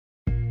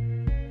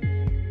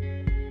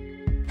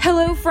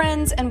Hello,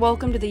 friends, and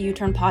welcome to the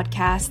U-Turn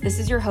Podcast. This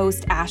is your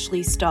host,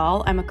 Ashley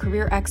Stahl. I'm a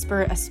career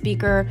expert, a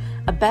speaker,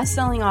 a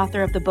best-selling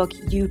author of the book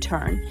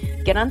U-Turn.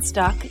 Get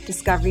unstuck,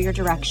 discover your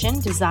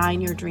direction,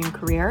 design your dream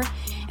career.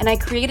 And I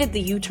created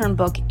the U-Turn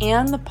book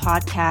and the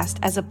podcast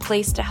as a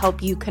place to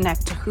help you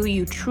connect to who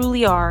you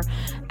truly are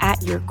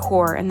at your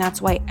core. And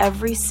that's why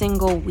every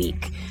single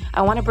week,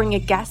 I want to bring a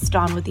guest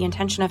on with the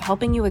intention of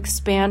helping you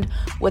expand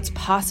what's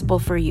possible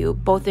for you,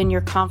 both in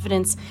your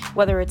confidence,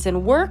 whether it's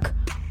in work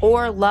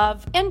or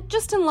love, and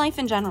just in life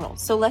in general.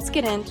 So let's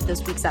get into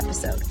this week's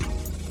episode.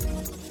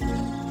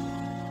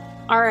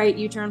 All right,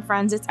 U-Turn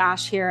friends, it's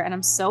Ash here, and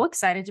I'm so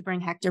excited to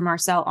bring Hector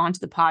Marcel onto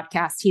the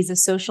podcast. He's a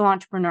social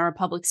entrepreneur,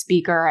 public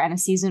speaker, and a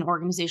seasoned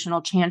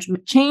organizational change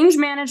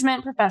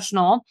management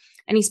professional,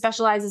 and he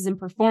specializes in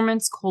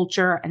performance,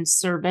 culture, and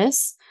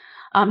service.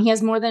 He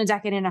has more than a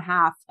decade and a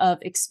half of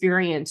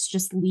experience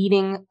just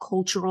leading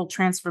cultural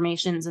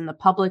transformations in the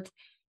public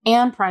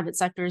and private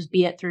sectors,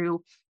 be it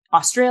through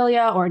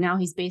Australia or now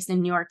he's based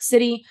in New York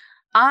City.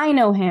 I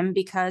know him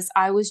because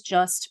I was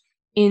just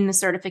in the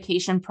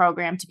certification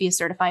program to be a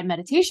certified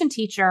meditation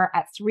teacher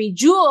at 3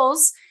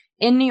 Jewels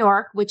in New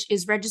York, which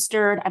is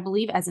registered, I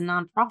believe, as a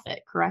nonprofit.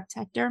 Correct,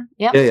 Hector?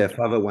 Yep. Yeah,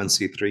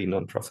 501c3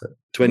 nonprofit.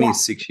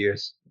 26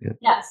 years. Yeah.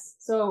 Yes.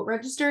 So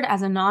registered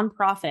as a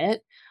nonprofit.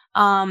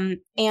 And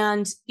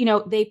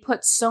they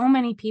put so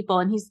many people,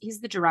 and he's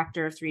the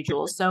director of 3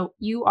 Jewels. So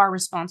you are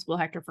responsible,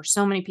 Hector, for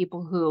so many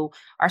people who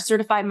are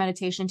certified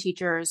meditation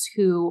teachers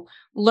who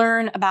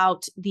learn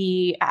about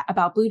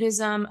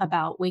Buddhism,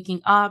 about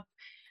waking up.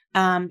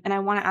 And I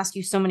want to ask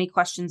you so many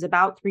questions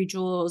about 3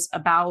 Jewels,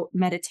 about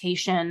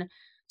meditation.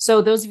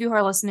 So those of you who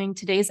are listening,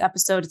 today's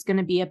episode is going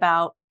to be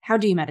about how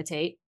do you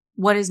meditate?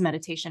 What does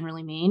meditation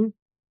really mean?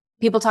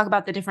 People talk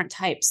about the different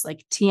types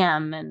like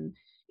TM and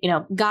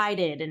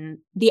guided and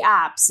the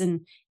apps.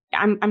 And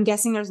I'm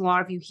guessing there's a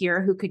lot of you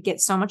here who could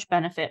get so much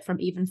benefit from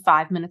even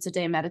 5 minutes a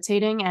day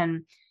meditating.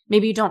 And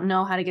maybe you don't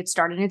know how to get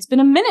started. It's been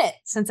a minute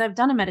since I've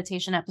done a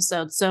meditation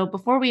episode. So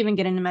before we even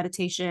get into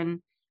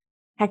meditation,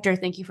 Hector,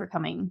 thank you for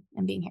coming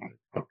and being here.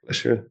 My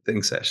pleasure.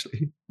 Thanks,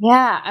 Ashley.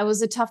 Yeah, I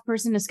was a tough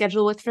person to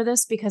schedule with for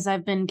this because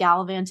I've been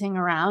gallivanting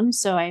around.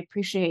 So I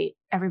appreciate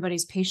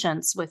everybody's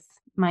patience with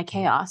my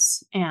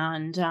chaos.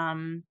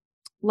 And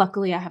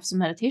luckily, I have some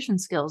meditation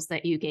skills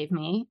that you gave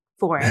me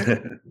for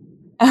it.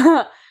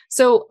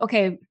 So,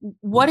 okay,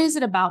 what is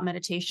it about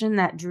meditation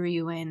that drew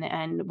you in?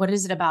 And what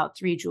is it about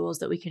 3 Jewels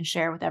that we can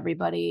share with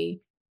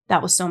everybody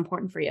that was so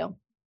important for you?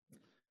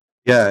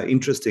 Yeah,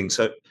 interesting.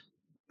 So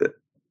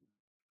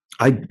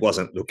I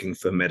wasn't looking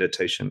for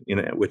meditation.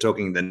 We're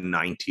talking the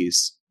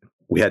 90s.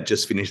 We had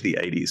just finished the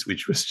 80s,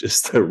 which was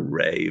just a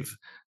rave.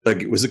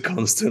 Like it was a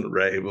constant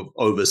rave of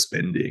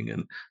overspending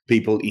and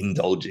people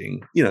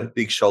indulging,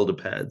 big shoulder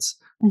pads,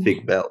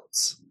 thick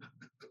belts,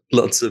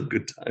 lots of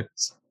good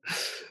times.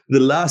 The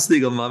last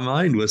thing on my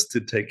mind was to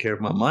take care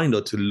of my mind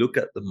or to look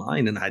at the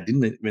mind. And I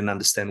didn't even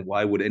understand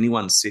why would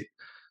anyone sit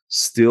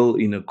still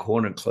in a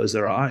corner, close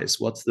their eyes.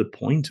 What's the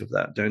point of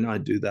that? Don't I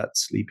do that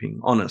sleeping?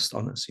 Honest,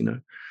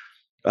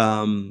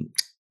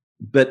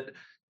 but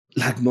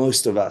like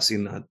most of us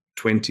in our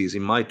 20s,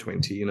 in my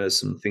 20,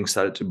 some things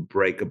started to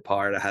break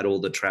apart. I had all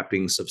the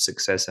trappings of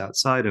success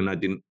outside, and I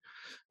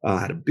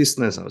had a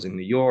business. I was in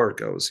New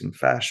York. I was in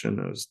fashion.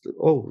 I was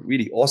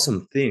really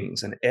awesome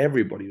things, and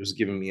everybody was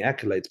giving me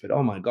accolades. But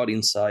oh my God,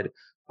 inside,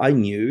 I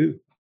knew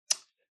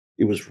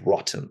it was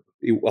rotten.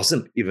 It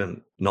wasn't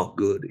even not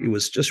good. It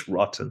was just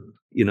rotten.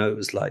 It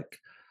was like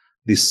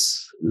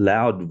this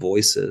loud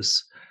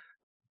voices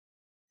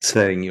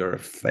saying you're a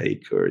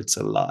fake or it's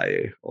a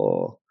lie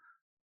or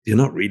you're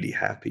not really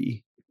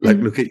happy. Like,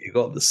 look at you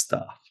got the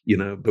stuff,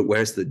 but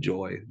where's the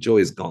joy? Joy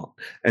is gone.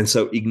 And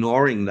so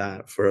ignoring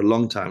that for a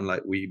long time,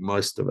 like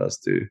most of us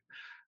do,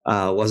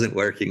 wasn't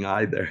working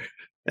either.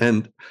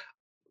 And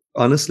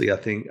honestly, I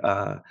think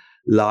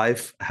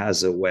life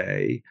has a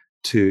way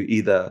to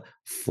either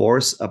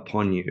force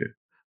upon you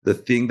the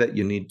thing that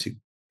you need to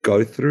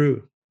go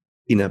through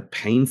in a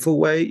painful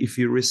way if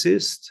you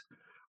resist,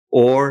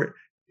 or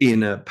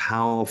in a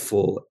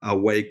powerful,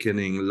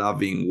 awakening,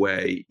 loving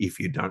way if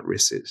you don't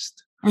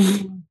resist.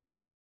 Mm-hmm.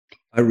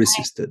 I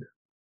resisted,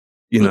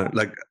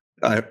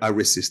 I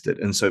resisted.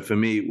 And so for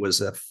me, it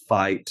was a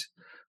fight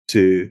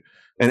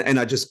and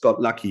I just got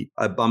lucky.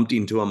 I bumped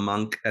into a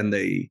monk and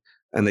they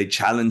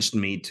challenged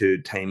me to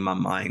tame my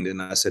mind.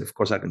 And I said, of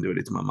course I can do it.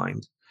 It's my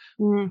mind.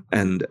 Mm.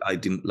 And I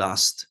didn't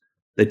last.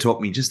 They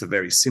taught me just a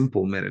very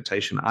simple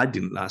meditation. I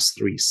didn't last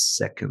 3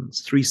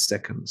 seconds.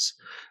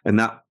 And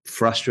that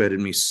frustrated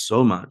me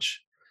so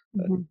much.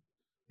 Mm-hmm.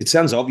 It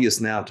sounds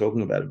obvious now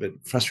talking about it, but it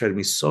frustrated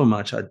me so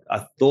much. I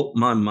thought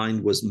my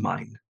mind was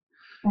mine.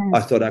 Mm-hmm. I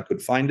thought I could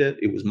find it.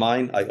 It was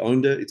mine. I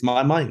owned it. It's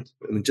my mind.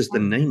 I mean, just the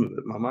name of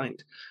it, my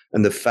mind.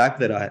 And the fact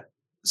that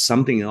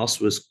something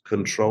else was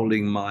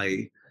controlling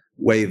my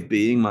way of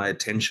being, my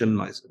attention,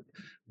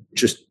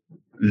 just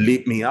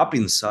lit me up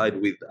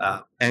inside with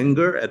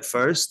anger at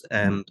first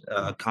and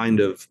kind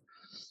of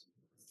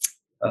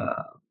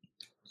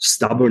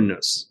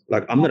stubbornness.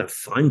 Like, I'm going to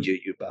find you,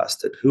 you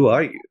bastard. Who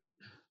are you?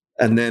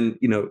 And then,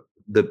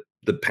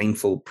 the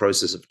painful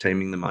process of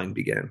taming the mind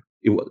began.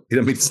 It was, I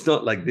mean, it's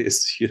not like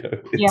this,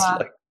 it's Yeah.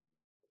 like,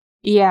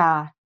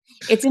 Yeah.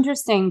 It's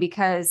interesting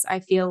because I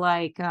feel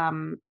like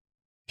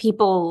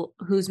people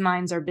whose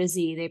minds are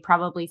busy, they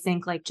probably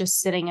think like just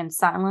sitting in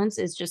silence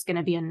is just going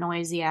to be a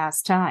noisy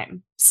ass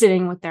time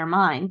sitting with their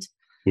mind.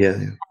 yeah,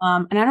 yeah.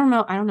 And I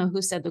don't know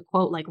who said the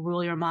quote like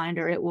rule your mind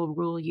or it will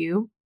rule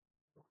you.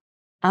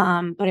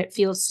 But it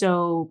feels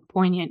so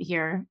poignant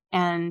here.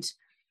 And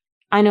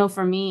I know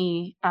for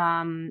me,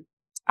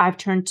 I've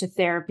turned to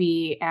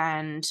therapy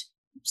and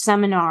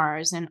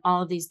seminars and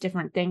all of these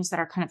different things that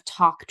are kind of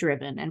talk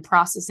driven and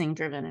processing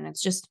driven. And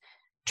it's just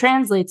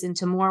translates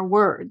into more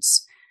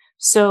words.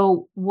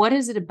 So, what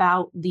is it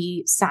about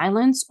the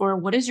silence, or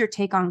what is your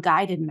take on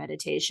guided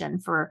meditation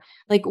for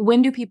like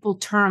when do people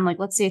turn, like,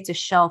 let's say it's a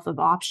shelf of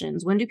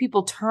options, when do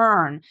people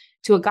turn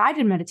to a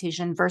guided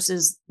meditation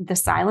versus the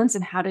silence,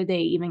 and how do they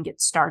even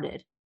get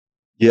started?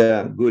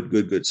 Yeah, good,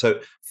 good, good. So,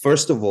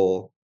 first of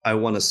all, I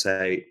want to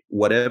say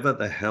whatever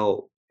the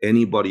hell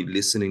anybody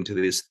listening to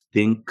this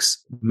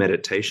thinks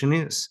meditation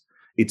is,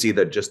 it's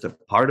either just a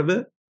part of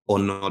it or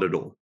not at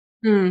all.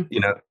 Mm,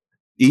 You know,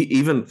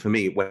 even for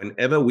me,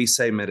 whenever we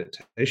say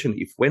meditation,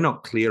 if we're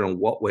not clear on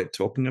what we're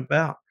talking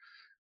about,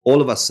 all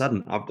of a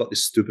sudden I've got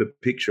this stupid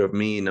picture of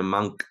me in a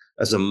monk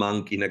as a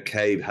monk in a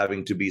cave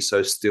having to be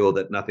so still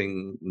that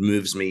nothing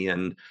moves me,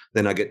 and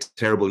then I get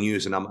terrible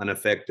news and I'm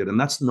unaffected, and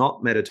that's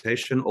not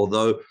meditation,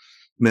 although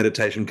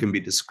meditation can be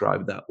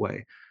described that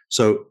way.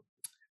 So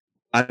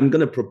I'm going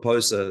to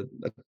propose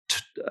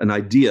an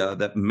idea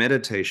that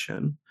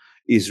meditation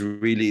is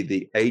really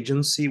the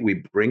agency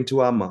we bring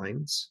to our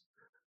minds,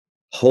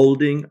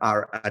 holding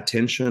our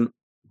attention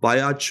by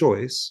our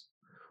choice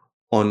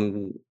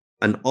on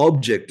an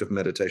object of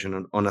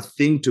meditation, on a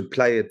thing to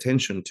pay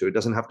attention to. It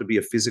doesn't have to be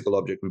a physical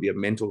object, it can be a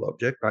mental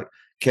object, right?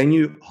 Can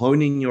you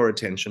hone in your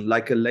attention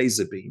like a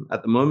laser beam?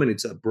 At the moment,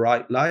 it's a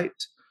bright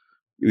light.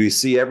 You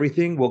see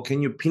everything. Well,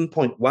 can you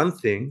pinpoint one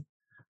thing,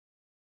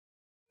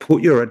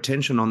 put your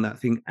attention on that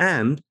thing,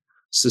 and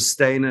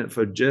sustain it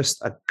for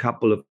just a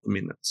couple of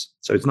minutes?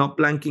 So it's not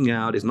blanking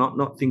out, it's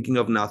not thinking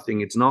of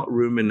nothing, it's not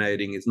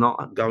ruminating, it's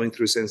not going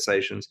through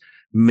sensations.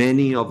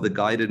 Many of the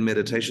guided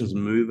meditations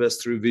move us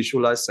through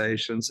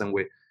visualizations, and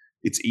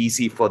it's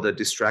easy for the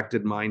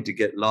distracted mind to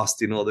get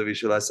lost in all the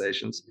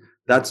visualizations.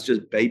 That's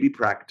just baby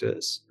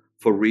practice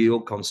for real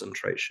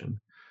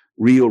concentration,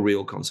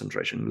 real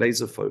concentration,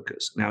 laser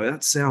focus. Now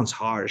that sounds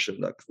harsh and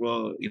like,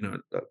 well,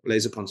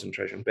 laser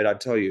concentration, but I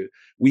tell you,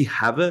 we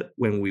have it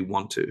when we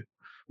want to.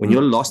 When mm,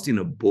 you're lost in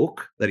a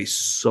book that is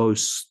so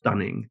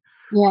stunning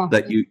yeah.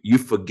 that you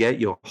forget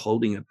you're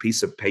holding a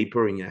piece of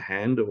paper in your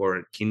hand or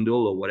a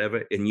Kindle or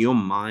whatever, and your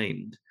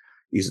mind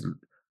is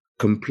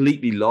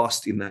completely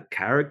lost in that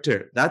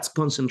character, that's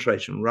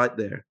concentration right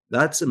there.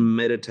 That's a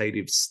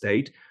meditative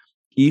state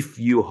if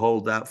you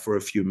hold that for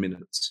a few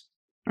minutes.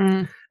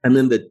 Mm, And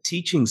then the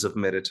teachings of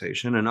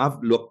meditation, and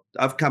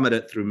I've come at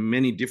it through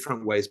many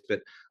different ways,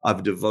 but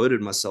I've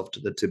devoted myself to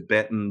the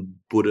Tibetan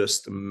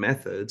Buddhist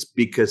methods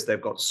because they've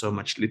got so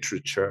much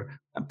literature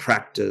and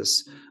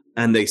practice,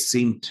 and they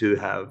seem to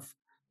have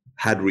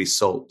had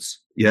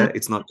results. mm, Yeah,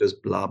 it's not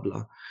just blah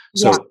blah.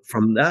 yeah. So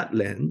from that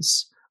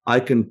lens, I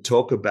can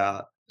talk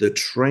about the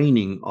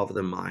training of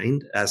the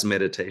mind as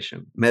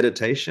meditation.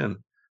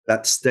 Meditation,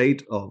 that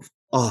state of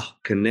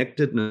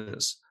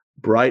connectedness,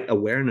 bright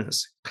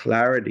awareness,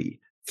 clarity,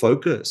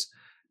 focus,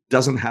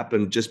 doesn't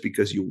happen just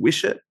because you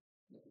wish it.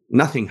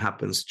 Nothing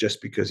happens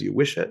just because you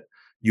wish it.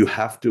 You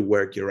have to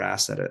work your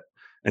ass at it.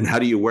 And how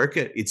do you work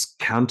it? It's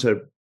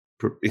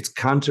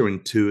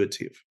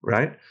counterintuitive,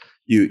 right?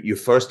 You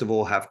first of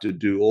all have to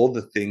do all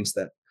the things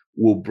that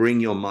will bring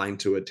your mind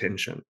to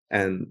attention.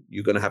 And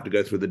you're going to have to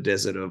go through the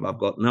desert of I've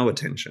got no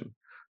attention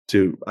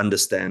to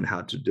understand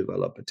how to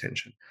develop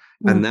attention.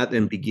 Mm, And that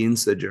then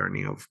begins the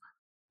journey of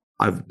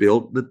I've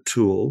built the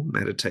tool,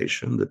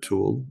 meditation,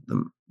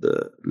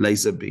 the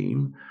laser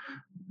beam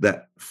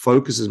that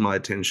focuses my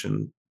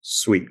attention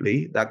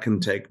sweetly. That can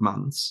take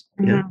months,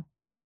 yeah, mhm,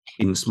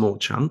 in small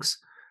chunks.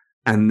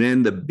 And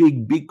then the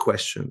big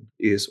question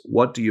is,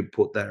 what do you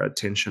put that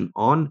attention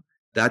on?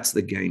 That's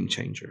the game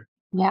changer.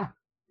 yeah.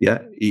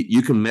 Yeah,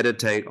 you can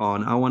meditate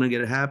on, I want to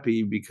get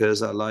happy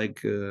because I like,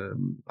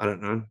 I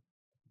don't know,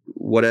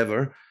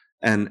 whatever.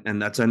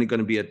 And that's only going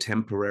to be a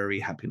temporary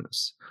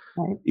happiness.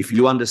 Right. If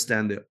you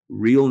understand the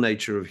real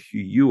nature of who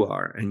you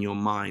are and your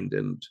mind,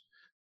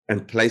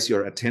 and place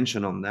your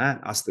attention on that,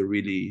 ask the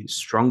really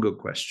stronger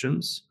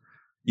questions,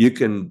 you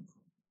can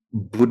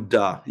Bud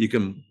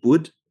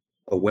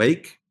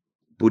awake.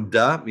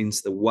 Buddha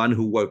means the one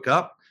who woke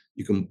up.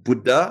 You can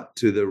Buddha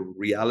to the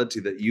reality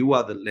that you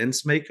are the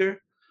lens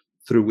maker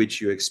through which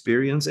you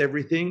experience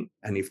everything.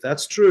 And if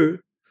that's true,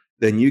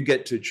 then you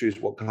get to choose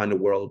what kind of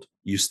world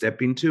you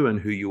step into and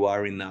who you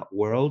are in that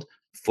world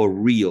for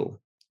real.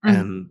 Mm,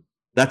 And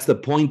that's the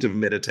point of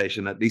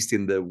meditation, at least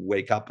in the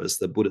wake up as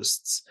the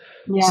Buddhists.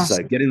 yeah.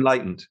 So get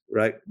enlightened,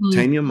 right? Mm,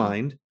 Tame your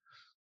mind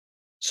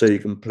so you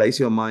can place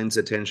your mind's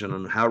attention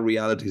on how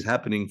reality is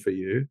happening for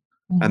you,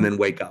 and mhm, then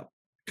wake up.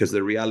 because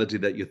the reality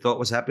that you thought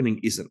was happening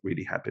isn't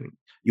really happening.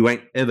 You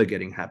ain't ever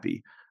getting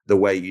happy the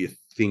way you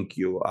think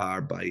you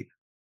are by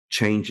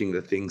changing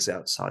the things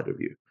outside of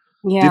you.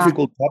 Yeah.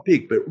 Difficult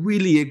topic, but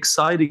really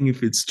exciting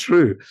if it's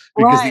true,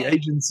 because the Right.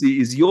 agency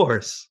is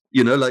yours.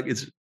 You know, like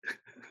it's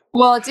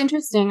Well, it's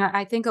interesting.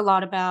 I think a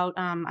lot about,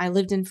 I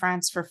lived in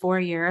France for 4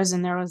 years,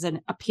 and there was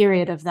a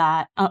period of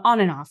that, on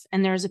and off.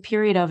 And there was a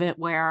period of it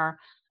where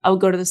I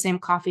would go to the same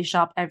coffee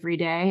shop every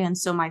day. And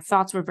so my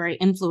thoughts were very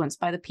influenced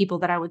by the people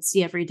that I would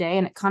see every day.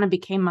 And it kind of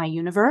became my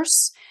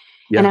universe.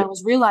 And yeah, I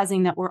was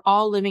realizing that we're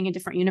all living in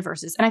different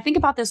universes. And I think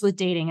about this with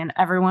dating, and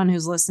everyone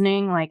who's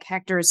listening, like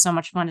Hector is so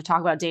much fun to talk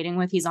about dating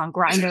with. He's on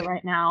Grinder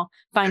right now,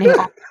 finding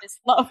all his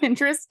love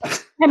interest.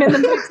 And in the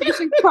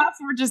meditation class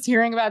we're just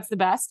hearing about, it's the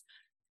best.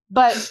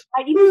 But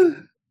I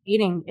even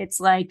dating, it's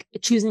like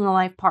choosing a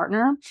life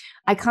partner.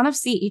 I kind of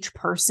see each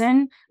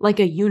person like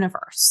a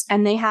universe,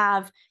 and they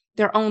have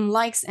their own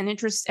likes and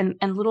interests,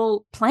 and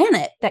little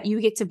planet that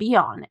you get to be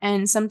on.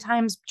 And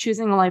sometimes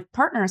choosing a life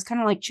partner is kind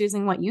of like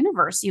choosing what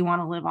universe you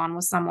want to live on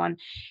with someone.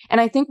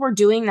 And I think we're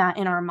doing that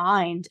in our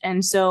mind.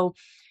 And so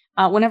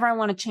whenever I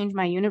want to change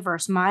my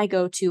universe, my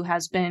go-to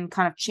has been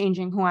kind of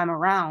changing who I'm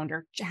around,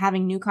 or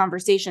having new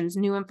conversations,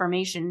 new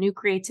information, new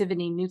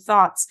creativity, new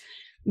thoughts.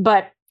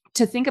 But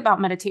to think about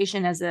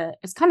meditation as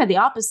kind of the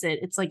opposite.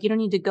 It's like you don't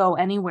need to go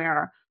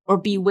anywhere or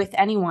be with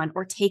anyone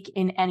or take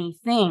in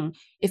anything.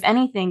 If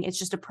anything, it's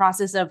just a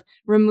process of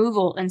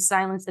removal and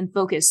silence and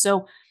focus.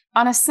 So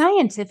on a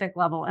scientific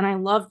level, and I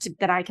love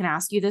that I can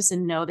ask you this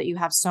and know that you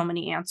have so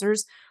many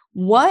answers.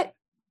 What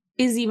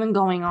is even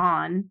going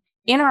on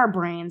in our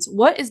brains?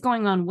 What is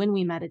going on when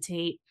we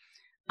meditate?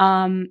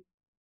 And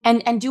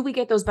do we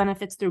get those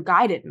benefits through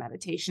guided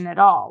meditation at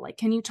all? Like,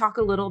 can you talk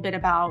a little bit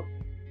about,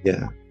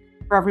 yeah.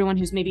 for everyone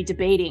who's maybe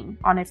debating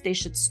on if they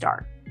should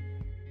start?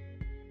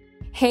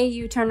 Hey,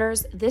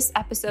 U-Turners, this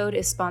episode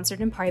is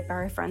sponsored in part by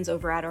our friends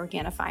over at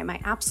Organifi.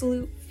 My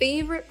absolute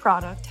favorite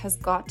product has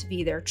got to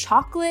be their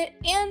chocolate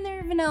and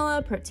their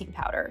vanilla protein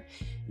powder.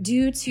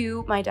 Due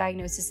to my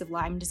diagnosis of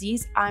Lyme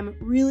disease, I'm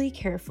really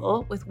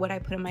careful with what I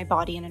put in my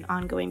body on an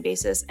ongoing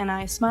basis, and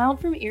I smiled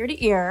from ear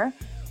to ear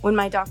when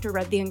my doctor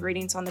read the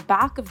ingredients on the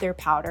back of their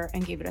powder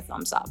and gave it a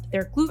thumbs up.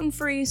 They're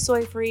gluten-free,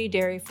 soy-free,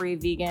 dairy-free,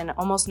 vegan,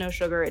 almost no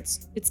sugar.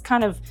 It's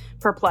kind of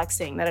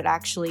perplexing that it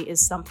actually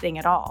is something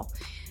at all.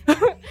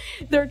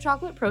 Their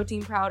chocolate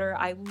protein powder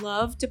I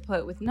love to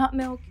put with nut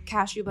milk,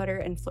 cashew butter,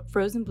 and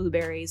frozen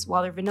blueberries,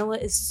 while their vanilla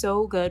is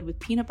so good with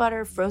peanut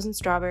butter, frozen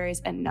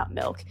strawberries, and nut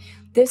milk.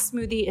 This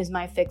smoothie is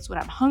my fix when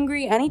I'm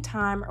hungry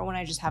anytime or when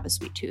I just have a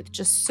sweet tooth.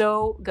 Just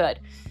so good.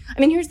 I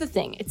mean, here's the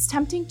thing. It's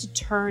tempting to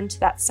turn to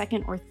that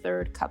second or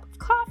third cup of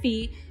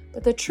coffee,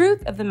 but the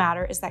truth of the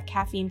matter is that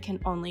caffeine can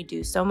only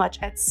do so much.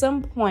 At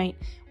some point,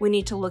 we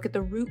need to look at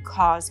the root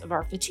cause of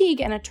our fatigue,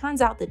 and it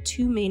turns out the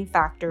two main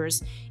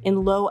factors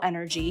in low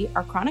energy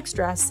are chronic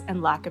stress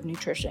and lack of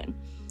nutrition.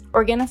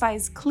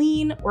 Organifi's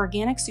clean,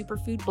 organic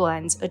superfood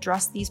blends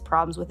address these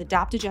problems with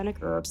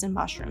adaptogenic herbs and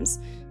mushrooms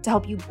to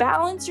help you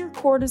balance your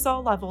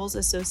cortisol levels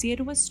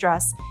associated with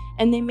stress,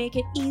 and they make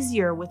it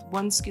easier with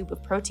 1 scoop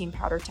of protein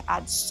powder to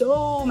add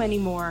so many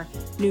more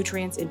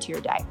nutrients into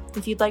your day.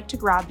 If you'd like to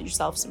grab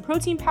yourself some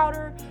protein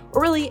powder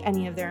or really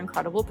any of their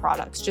incredible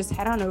products, just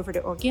head on over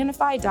to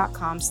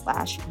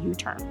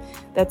Organifi.com/uturn.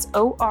 That's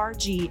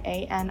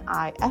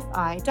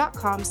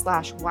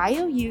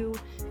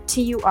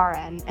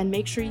Organifi.com/YOUTURN, and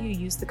make sure you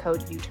use the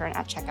code UTURN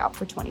at checkout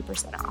for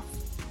 20% off.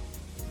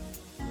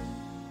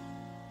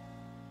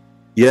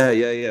 Yeah,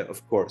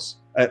 of course.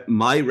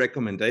 My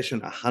recommendation,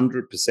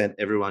 100%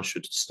 everyone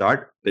should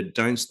start, but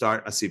don't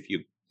start as if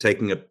you're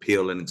taking a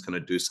pill and it's going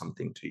to do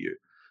something to you.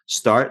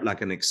 Start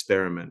like an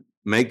experiment.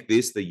 Make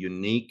this the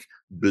unique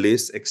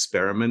bliss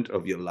experiment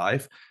of your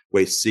life,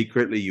 where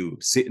secretly you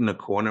sit in a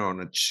corner on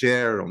a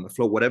chair, on the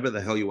floor, whatever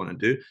the hell you want to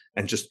do,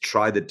 and just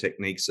try the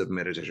techniques of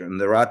meditation. And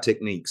there are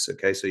techniques,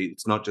 okay? So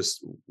it's not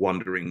just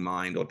wandering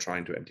mind or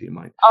trying to empty your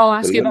mind. I'll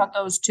ask you about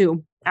those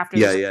too after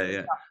this.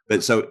 Yeah.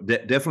 But so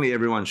definitely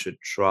everyone should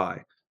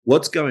try.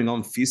 What's going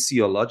on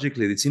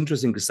physiologically? It's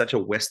interesting because it's such a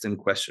Western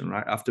question,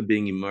 right? After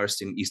being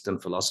immersed in Eastern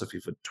philosophy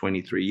for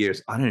 23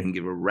 years, I don't even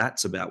give a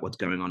rat's about what's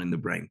going on in the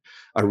brain.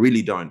 I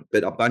really don't.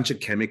 But a bunch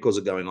of chemicals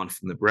are going on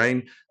from the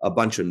brain. A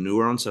bunch of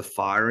neurons are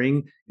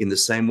firing in the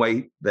same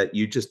way that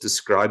you just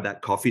described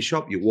that coffee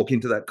shop. You walk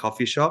into that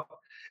coffee shop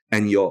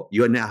and you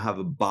now have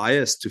a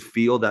bias to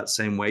feel that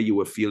same way you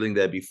were feeling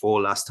there before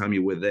last time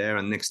you were there.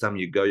 And next time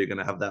you go, you're going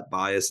to have that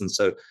bias. And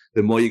so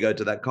the more you go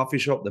to that coffee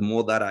shop, the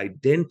more that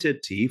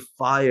identity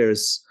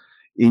fires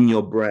in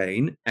your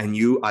brain, and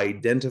you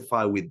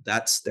identify with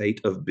that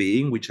state of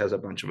being, which has a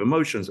bunch of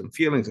emotions and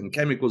feelings and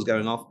chemicals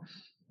going off.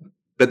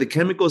 But the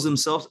chemicals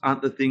themselves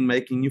aren't the thing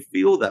making you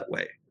feel that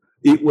way.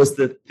 It was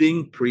the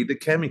thing pre the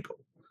chemical.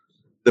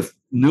 The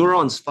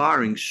neurons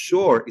firing,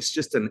 sure, it's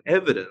just an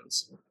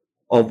evidence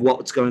of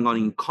what's going on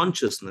in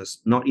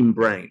consciousness, not in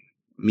brain.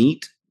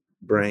 Meat,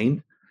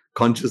 brain,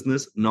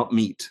 consciousness, not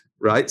meat,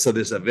 right? So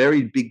there's a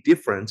very big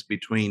difference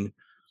between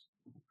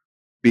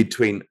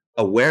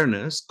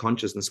awareness,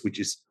 consciousness, which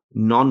is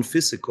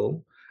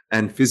non-physical,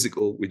 and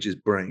physical, which is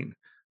brain.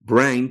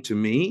 Brain to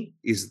me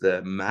is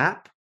the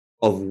map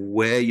of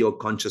where your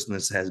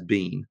consciousness has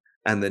been,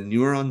 and the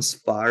neurons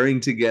firing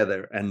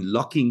together and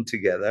locking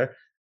together,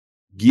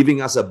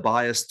 giving us a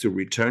bias to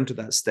return to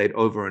that state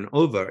over and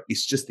over,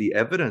 is just the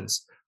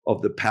evidence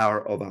of the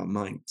power of our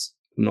minds,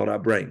 not our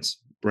brains.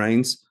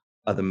 Brains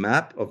are the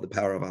map of the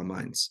power of our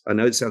minds. I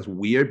know it sounds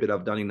weird, but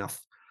I've done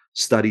enough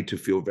study to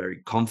feel very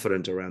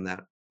confident around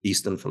that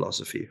Eastern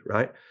philosophy,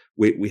 right?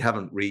 We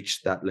haven't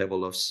reached that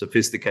level of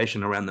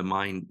sophistication around the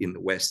mind in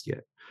the West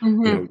yet.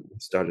 Mm-hmm. We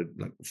started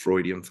like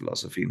Freudian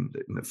philosophy in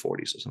the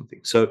 40s or something.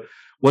 So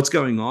what's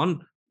going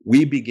on?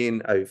 We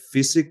begin a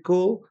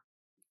physical,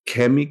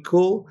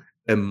 chemical,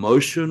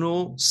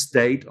 emotional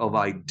state of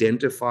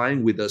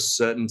identifying with a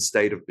certain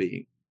state of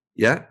being.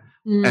 Yeah.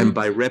 And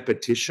by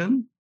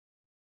repetition,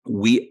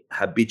 we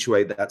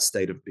habituate that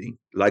state of being,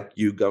 like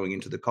you going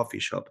into the coffee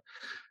shop.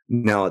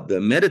 Now, the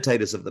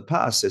meditators of the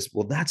past says,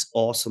 well, that's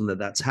awesome that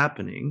that's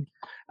happening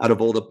out of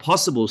all the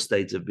possible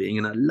states of being.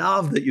 And I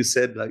love that you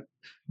said like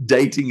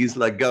dating is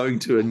like going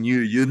to a new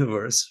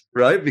universe,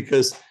 right?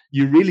 Because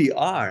you really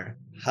are.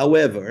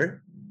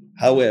 However,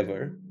 I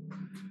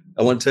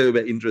want to tell you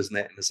about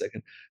InteresNet in a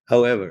second.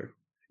 However,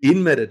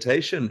 in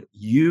meditation,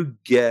 you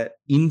get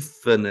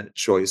infinite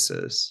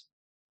choices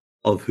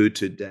of who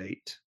to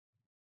date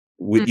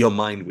with your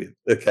mind with.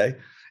 Okay.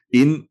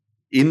 On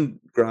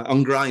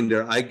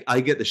Grindr, I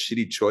get the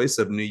shitty choice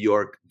of New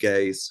York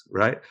gays,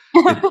 right?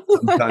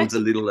 It's sometimes a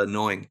little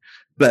annoying.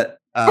 But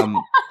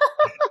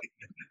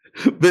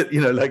but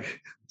like,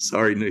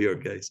 sorry, New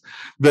York gays.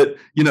 But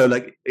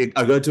like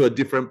I go to a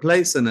different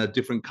place and a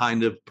different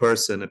kind of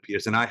person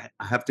appears, and I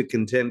have to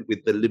contend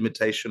with the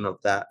limitation of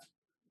that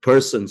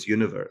person's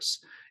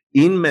universe.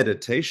 In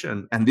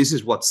meditation, and this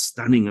is what's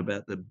stunning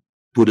about the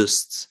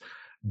Buddhists,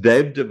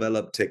 they've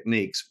developed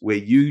techniques where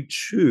you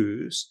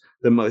choose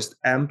the most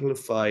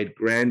amplified,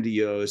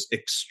 grandiose,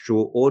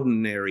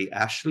 extraordinary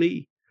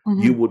Ashley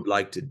you would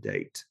like to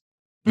date.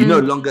 You're no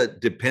longer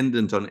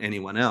dependent on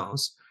anyone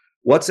else.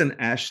 What's an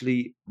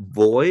Ashley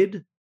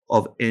void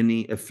of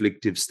any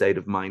afflictive state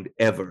of mind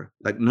ever?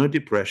 Like no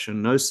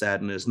depression, no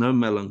sadness, no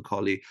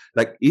melancholy.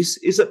 Like, is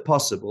it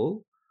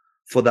possible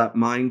for that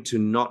mind to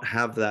not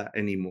have that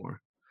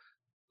anymore?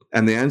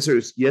 And the answer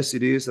is yes,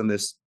 it is. And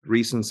there's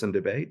reasons and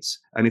debates.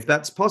 And if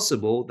that's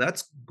possible,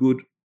 that's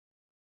good,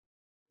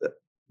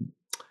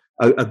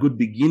 a good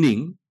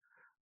beginning.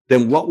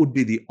 Then what would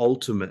be the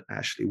ultimate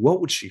Ashley?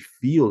 What would she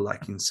feel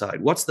like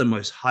inside? What's the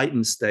most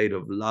heightened state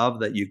of love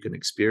that you can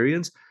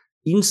experience?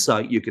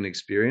 Insight you can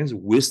experience,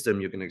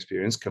 wisdom you can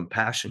experience,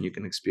 compassion you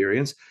can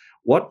experience.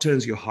 What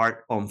turns your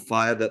heart on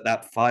fire,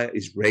 that fire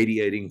is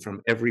radiating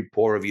from every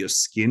pore of your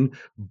skin,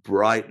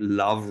 bright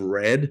love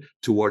red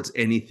towards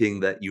anything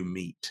that you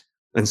meet.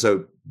 And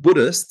so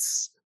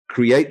Buddhists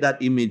create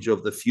that image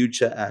of the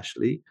future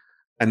Ashley,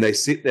 and they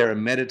sit there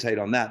and meditate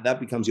on that. That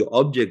becomes your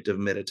object of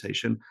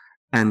meditation.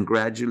 And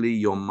gradually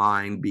your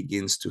mind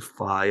begins to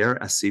fire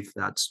as if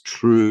that's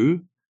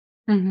true.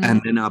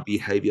 And then our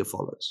behavior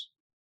follows.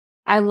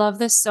 I love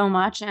this so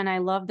much. And I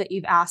love that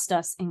you've asked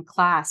us in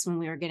class when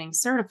we were getting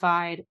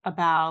certified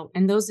about,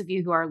 and those of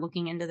you who are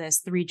looking into this,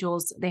 3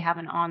 Jewels, they have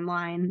an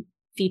online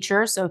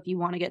feature. So if you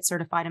want to get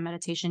certified in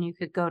meditation, you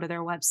could go to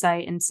their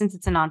website. And since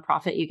it's a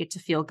nonprofit, you get to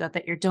feel good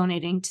that you're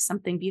donating to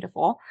something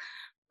beautiful.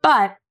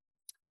 But,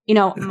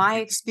 my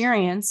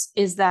experience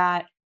is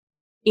that,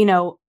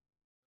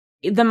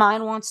 the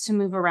mind wants to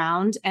move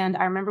around. And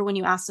I remember when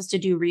you asked us to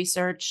do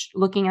research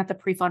looking at the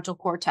prefrontal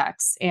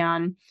cortex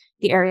and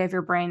the area of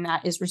your brain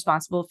that is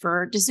responsible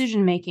for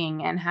decision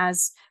making and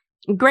has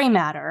gray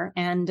matter.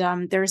 And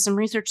there is some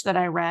research that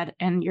I read,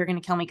 and you're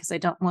going to kill me because I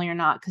don't, well, you're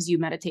not, because you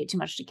meditate too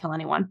much to kill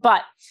anyone,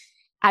 but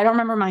I don't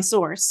remember my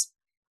source.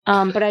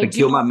 But I do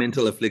kill my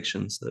mental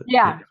afflictions though.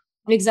 Yeah,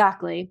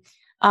 exactly.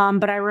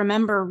 But I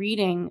remember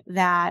reading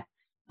that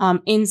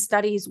in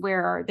studies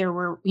where there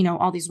were,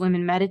 all these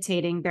women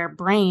meditating, their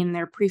brain,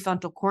 their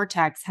prefrontal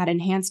cortex had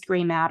enhanced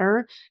gray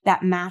matter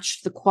that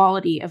matched the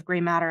quality of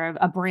gray matter of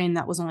a brain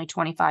that was only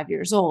 25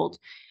 years old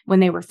when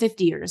they were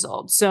 50 years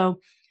old. So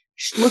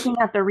looking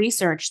at the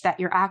research that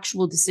your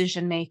actual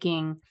decision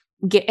making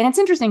and it's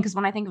interesting because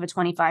when I think of a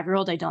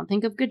 25-year-old, I don't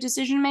think of good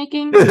decision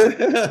making.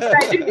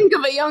 I do think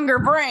of a younger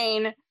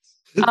brain.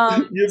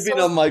 You've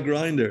been on my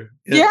Grindr.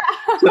 Yeah.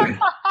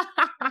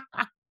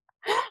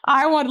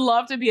 I would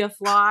love to be a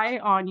fly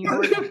on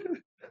your,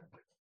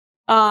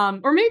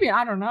 or maybe,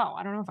 I don't know.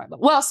 I don't know if I will.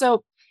 Well,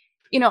 so,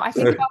 I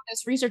think about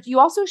this research. You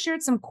also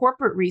shared some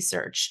corporate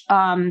research.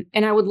 And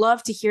I would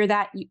love to hear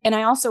that. And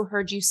I also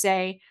heard you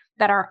say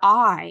that our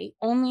eye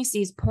only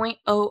sees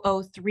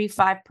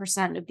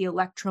 0.0035% of the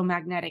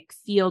electromagnetic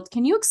field.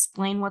 Can you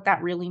explain what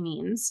that really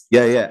means?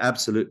 Yeah,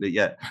 absolutely.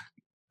 Yeah.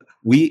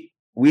 We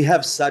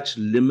have such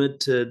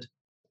limited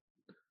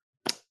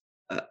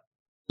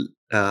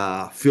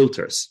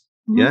filters.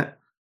 Yeah.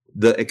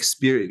 The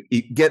experience,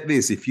 get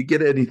this, if you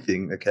get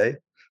anything, okay,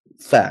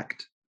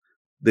 fact,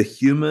 the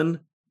human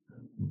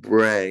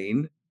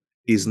brain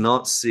is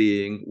not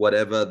seeing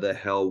whatever the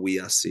hell we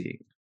are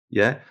seeing.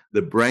 Yeah.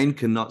 The brain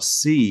cannot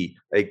see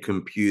a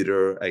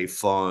computer, a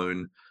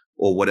phone,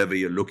 or whatever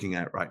you're looking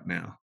at right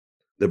now.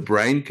 The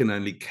brain can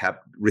only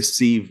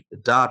receive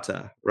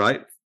data,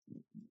 right?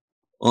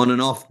 On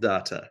and off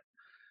data.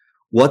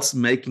 What's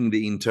making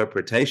the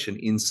interpretation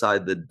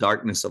inside the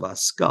darkness of our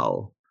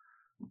skull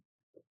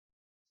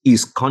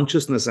is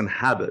consciousness and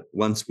habit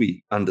once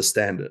we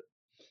understand it.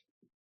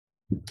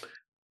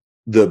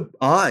 The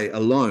eye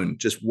alone,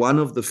 just one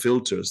of the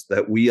filters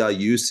that we are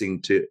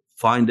using to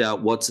find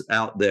out what's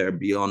out there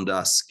beyond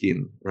our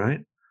skin,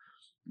 right?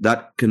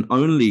 That can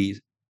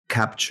only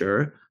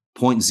capture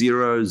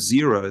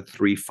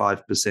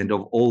 0.0035%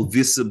 of all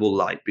visible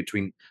light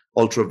between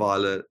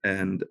ultraviolet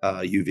and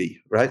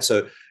UV, right?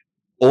 So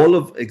all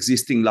of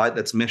existing light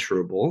that's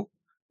measurable,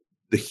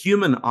 the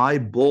human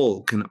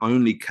eyeball can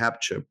only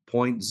capture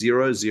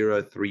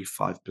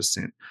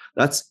 0.0035%.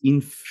 That's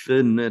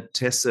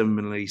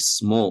infinitesimally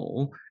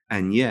small.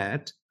 And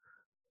yet,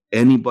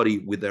 anybody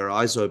with their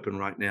eyes open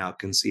right now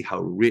can see how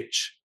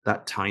rich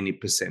that tiny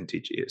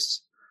percentage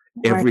is.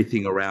 Right.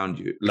 Everything around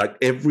you, like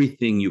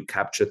everything you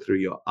capture through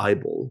your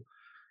eyeball,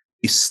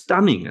 is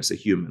stunning as a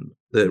human.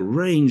 The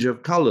range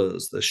of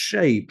colors, the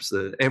shapes,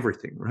 the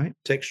everything, right?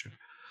 Texture.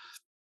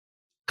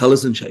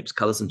 Colors and shapes,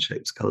 colors and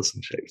shapes, colors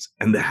and shapes.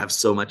 And they have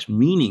so much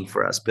meaning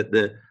for us, but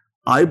the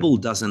eyeball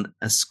doesn't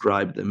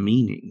ascribe the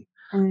meaning.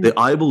 The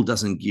eyeball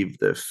doesn't give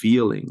the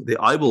feeling. The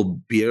eyeball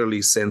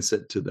barely sends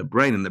it to the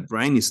brain, and the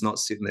brain is not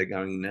sitting there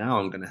going, now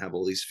I'm going to have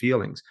all these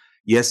feelings.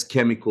 Yes,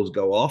 chemicals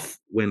go off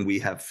when we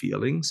have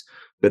feelings,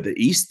 but the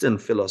Eastern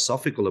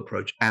philosophical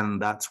approach,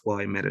 and that's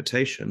why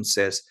meditation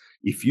says,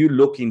 if you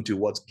look into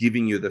what's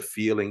giving you the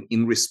feeling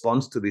in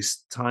response to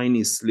this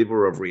tiny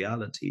sliver of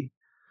reality,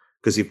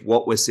 because if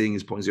what we're seeing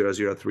is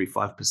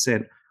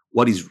 0.0035%,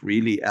 what is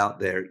really out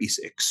there is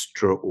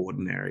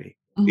extraordinary.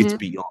 It's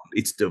beyond,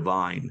 it's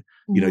divine.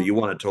 You know, you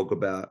want to talk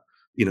about,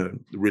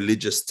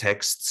 religious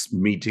texts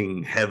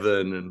meeting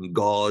heaven and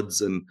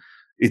gods, and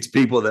it's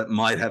people that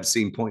might have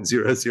seen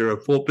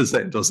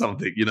 0.004% or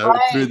something,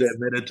 Right. through their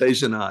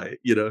meditation eye,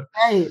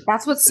 Right.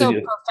 That's what's so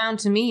profound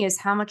to me is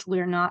how much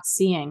we're not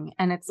seeing.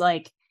 And it's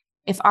like,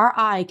 if our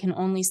eye can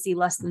only see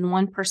less than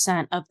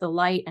 1% of the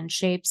light and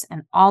shapes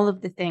and all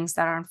of the things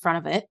that are in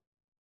front of it,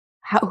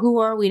 who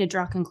are we to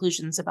draw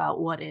conclusions about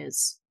what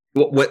is?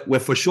 We're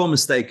for sure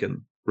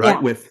mistaken, right?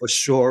 Yeah. We're for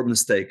sure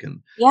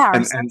mistaken. Yeah,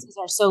 our senses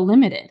are so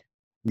limited.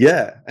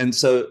 Yeah. And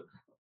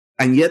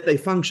yet they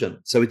function.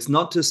 So it's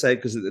not to say,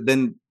 because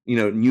then,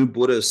 new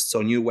Buddhists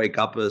or new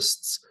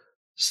wake-upists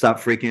start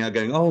freaking out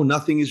going, oh,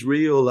 nothing is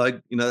real. Like,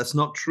 that's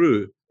not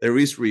true. There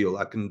is real.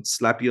 I can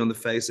slap you on the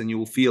face and you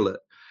will feel it.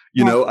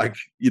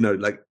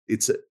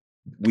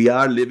 We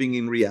are living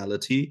in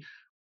reality,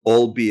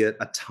 albeit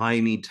a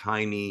tiny,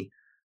 tiny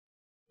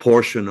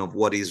portion of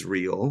what is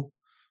real.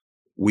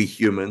 We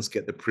humans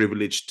get the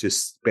privilege to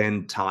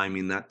spend time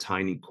in that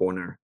tiny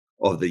corner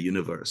of the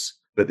universe.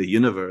 But the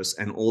universe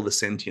and all the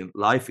sentient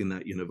life in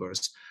that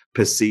universe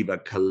perceive a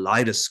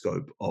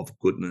kaleidoscope of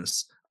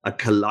goodness, a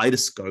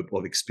kaleidoscope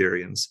of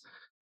experience,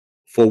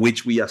 for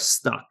which we are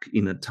stuck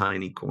in a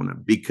tiny corner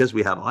because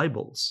we have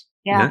eyeballs.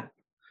 Yeah.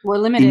 We're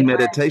limited. In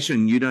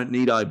meditation, you don't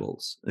need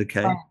eyeballs.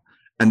 Okay. Right.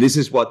 And this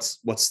is what's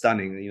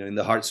stunning. In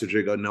the Heart Sutra,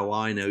 you go, no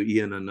eye, no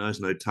ear, no nose,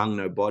 no tongue,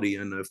 no body,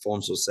 and no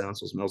forms or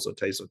sounds or smells or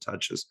tastes or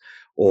touches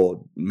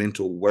or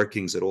mental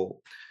workings at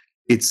all.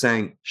 It's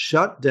saying,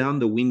 shut down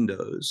the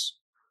windows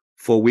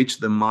for which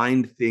the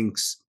mind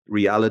thinks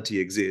reality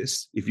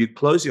exists. If you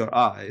close your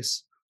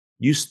eyes,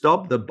 you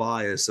stop the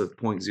bias of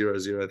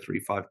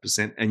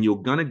 0.0035%, and you're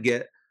going to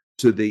get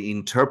to the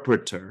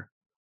interpreter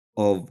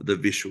of the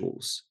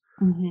visuals.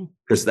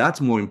 Because that's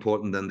more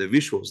important than the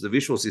visuals. The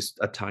visuals is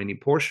a tiny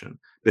portion,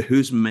 but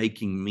who's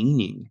making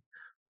meaning?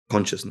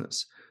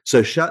 Consciousness.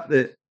 So shut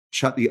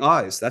the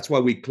eyes. That's why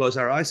we close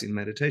our eyes in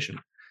meditation.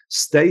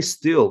 Stay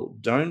still.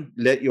 Don't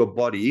let your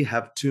body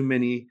have too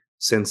many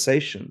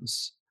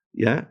sensations.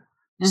 Yeah.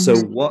 So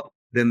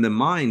then the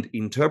mind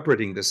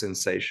interpreting the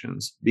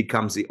sensations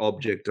becomes the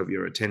object of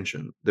your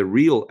attention. The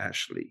real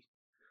Ashley,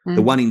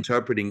 the one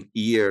interpreting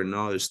ear,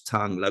 nose,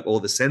 tongue, like all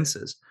the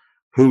senses.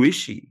 Who is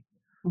she?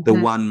 The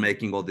one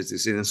making all this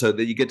decision. So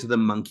that you get to the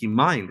monkey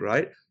mind,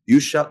 right? You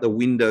shut the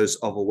windows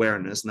of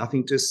awareness,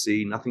 nothing to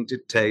see, nothing to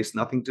taste,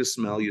 nothing to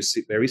smell. You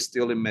sit very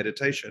still in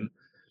meditation.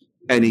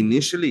 And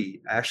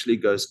initially, Ashley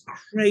goes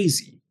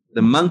crazy.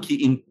 The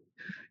monkey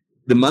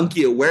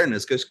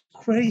awareness goes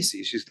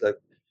crazy. She's like,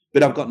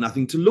 but I've got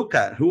nothing to look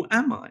at. Who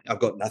am I? I've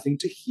got nothing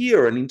to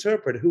hear and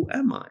interpret. Who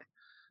am I?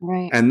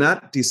 Right. And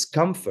that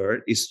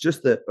discomfort is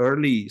just the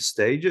early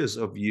stages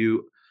of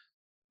you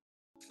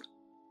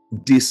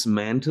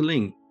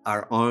dismantling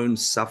our own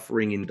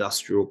suffering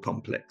industrial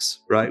complex,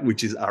 right?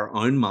 Which is our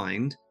own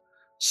mind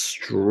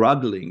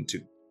struggling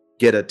to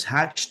get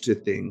attached to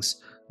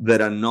things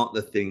that are not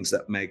the things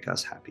that make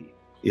us happy.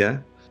 Yeah.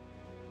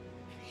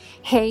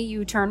 Hey,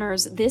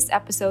 U-Turners, this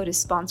episode is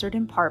sponsored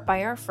in part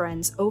by our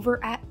friends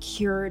over at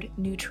Cured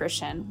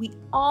Nutrition. We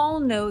all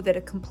know that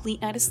a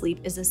complete night of sleep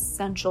is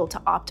essential to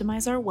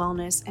optimize our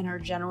wellness and our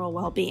general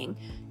well-being.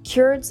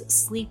 Cured's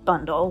Sleep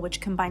Bundle,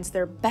 which combines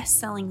their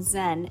best-selling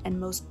Zen and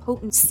most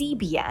potent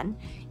CBN,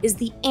 is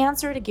the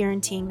answer to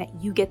guaranteeing that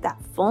you get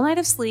that full night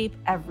of sleep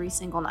every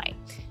single night.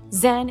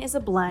 Zen is a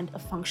blend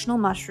of functional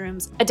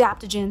mushrooms,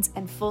 adaptogens,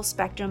 and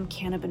full-spectrum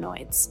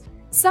cannabinoids.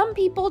 Some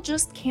people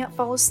just can't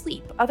fall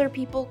asleep. Other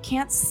people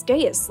can't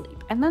stay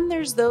asleep. And then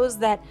there's those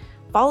that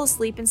fall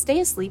asleep and stay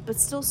asleep, but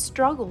still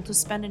struggle to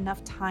spend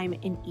enough time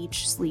in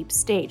each sleep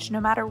stage.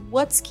 No matter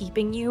what's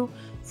keeping you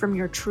from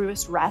your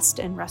truest rest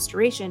and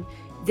restoration,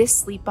 this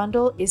sleep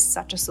bundle is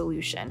such a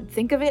solution.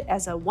 Think of it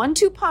as a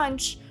 1-2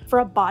 punch for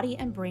a body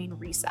and brain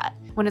reset.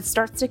 When it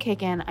starts to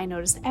kick in, I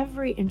notice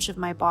every inch of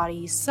my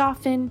body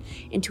soften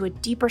into a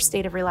deeper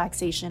state of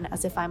relaxation,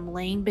 as if I'm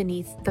laying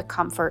beneath the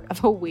comfort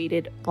of a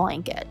weighted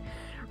blanket.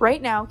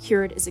 Right now,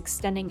 Cured is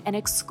extending an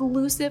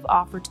exclusive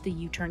offer to the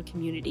U-Turn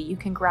community. You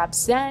can grab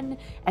Zen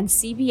and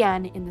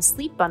CBN in the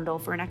sleep bundle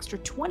for an extra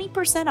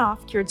 20%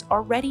 off Cured's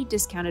already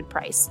discounted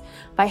price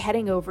by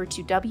heading over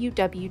to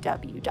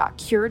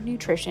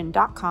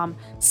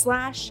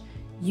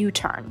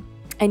www.curednutrition.com/U-Turn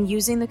and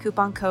using the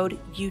coupon code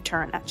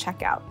U-Turn at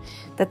checkout.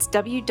 That's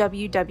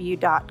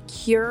www.curednutrition.com,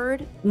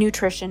 CURED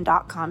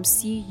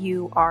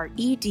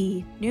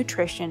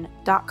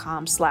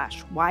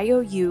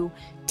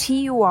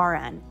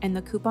nutrition.com/YOUTURN, and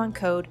the coupon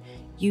code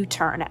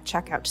U-Turn at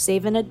checkout to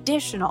save an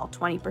additional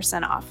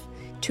 20% off.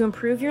 To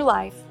improve your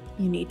life,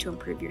 you need to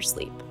improve your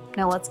sleep.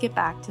 Now let's get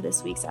back to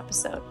this week's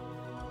episode.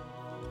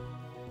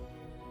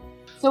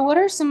 So what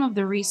are some of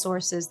the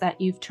resources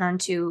that you've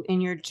turned to in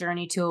your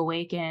journey to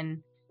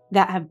awaken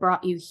that have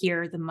brought you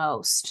here the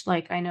most?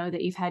 Like, I know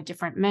that you've had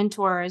different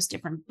mentors,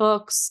 different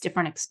books,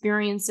 different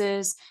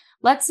experiences.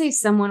 Let's say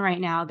someone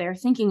right now, they're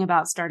thinking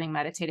about starting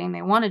meditating.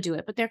 They want to do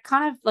it, but they're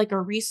kind of like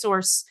a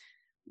resource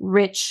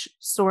rich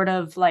sort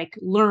of like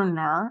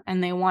learner,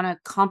 and they want to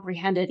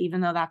comprehend it,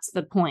 even though that's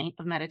the point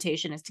of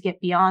meditation, is to get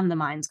beyond the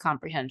mind's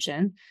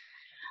comprehension.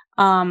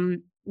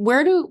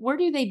 Where do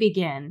they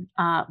begin?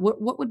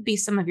 What would be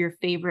some of your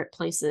favorite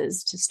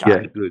places to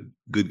start? Yeah,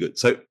 good.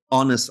 So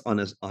honest.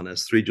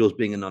 Three Jewels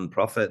being a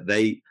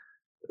nonprofit,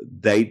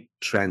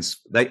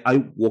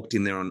 I walked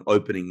in there on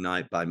opening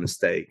night by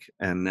mistake,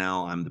 and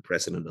now I'm the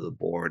president of the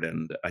board,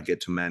 and I get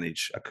to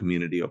manage a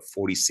community of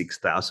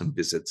 46,000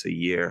 visits a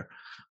year,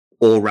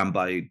 all run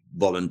by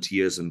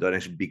volunteers and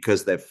donations,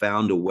 because they've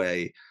found a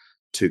way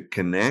to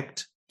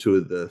connect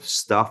to the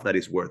stuff that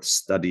is worth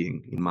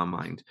studying, in my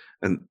mind.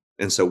 And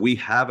so we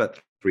have at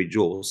Three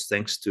Jewels,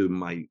 thanks to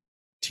my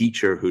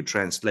teacher who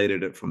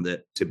translated it from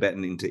the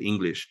Tibetan into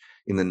English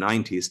in the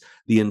 90s,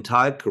 the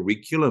entire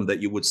curriculum that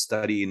you would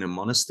study in a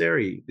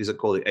monastery, these are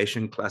called the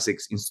Asian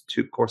Classics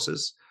Institute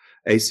courses,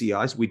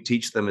 ACIs, we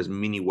teach them as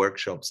mini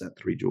workshops at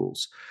Three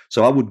Jewels.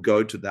 So I would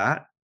go to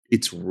that.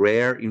 It's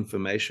rare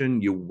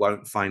information you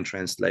won't find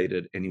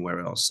translated anywhere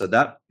else. So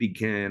that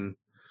began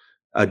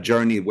a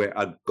journey where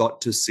I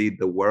got to see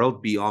the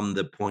world beyond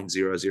the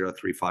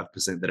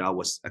 0.0035% that I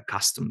was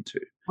accustomed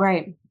to.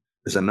 Right.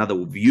 There's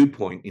another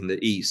viewpoint in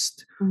the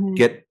East. Mm-hmm.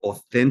 Get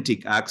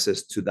authentic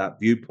access to that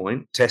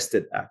viewpoint,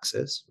 tested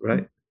access,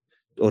 right?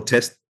 Mm-hmm. Or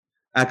test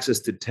access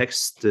to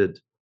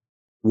tested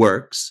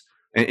works.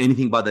 And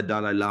anything by the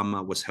Dalai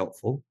Lama was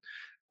helpful.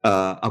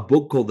 A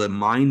book called The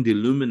Mind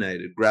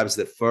Illuminated grabs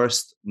the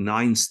first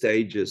 9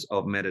 stages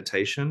of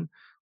meditation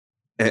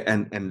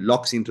and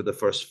locks into the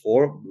first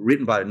 4,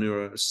 written by a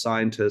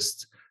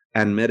neuroscientist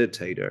and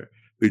meditator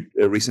who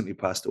recently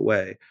passed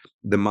away.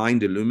 The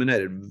Mind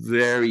Illuminated,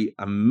 very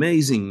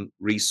amazing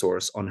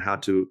resource on how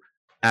to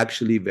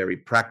actually very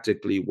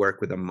practically work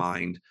with a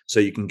mind so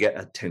you can get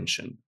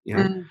attention. You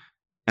know?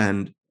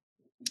 And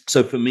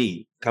so for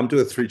me, come to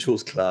a Three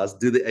Jewels class,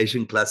 do the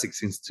Asian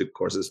Classics Institute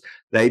courses.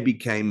 They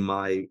became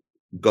my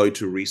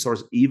go-to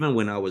resource, even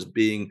when I was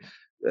being,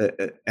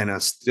 and I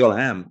still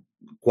am,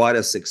 quite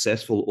a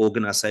successful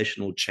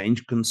organizational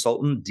change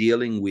consultant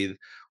dealing with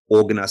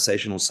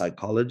organizational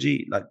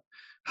psychology. Like,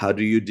 how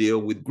do you deal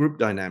with group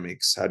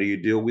dynamics? How do you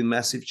deal with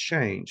massive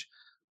change?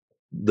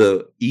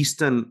 The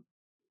Eastern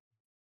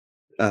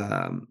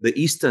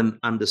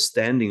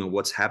understanding of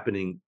what's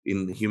happening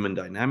in the human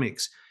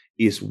dynamics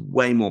is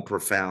way more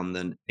profound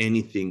than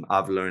anything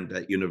I've learned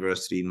at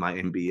university in my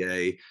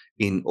MBA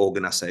in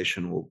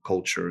organizational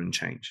culture and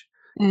change.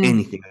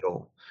 Anything at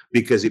all.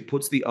 Because it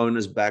puts the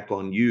onus back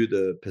on you,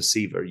 the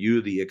perceiver,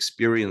 you, the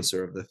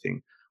experiencer of the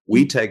thing.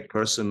 We take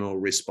personal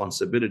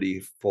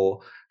responsibility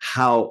for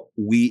how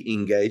we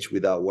engage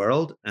with our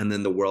world, and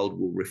then the world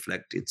will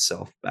reflect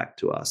itself back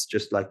to us,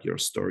 just like your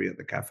story at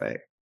the cafe.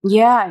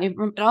 Yeah,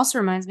 it also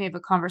reminds me of a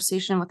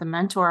conversation with a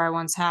mentor I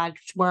once had,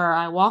 where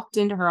I walked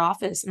into her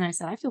office and I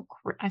said,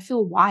 I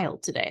feel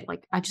wild today.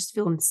 Like, I just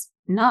feel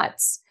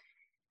nuts.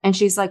 And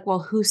she's like, well,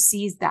 who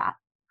sees that?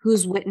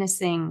 Who's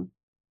witnessing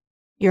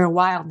your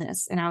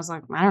wildness? And I was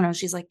like, I don't know.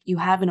 She's like, you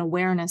have an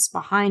awareness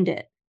behind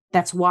it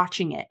that's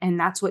watching it. And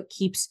that's what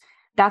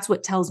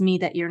tells me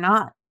that you're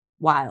not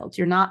wild.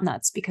 You're not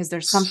nuts because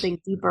there's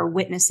something deeper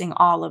witnessing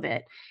all of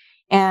it.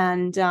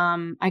 And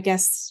I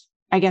guess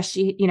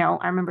she,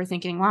 I remember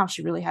thinking, wow,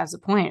 she really has a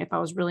point. If I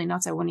was really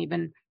nuts, I wouldn't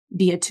even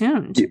be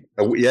attuned. Yeah.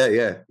 All be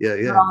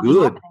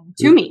Good. happening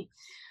to me.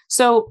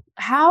 So,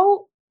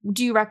 how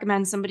do you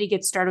recommend somebody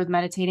get started with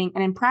meditating?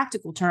 And in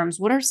practical terms,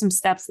 what are some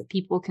steps that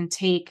people can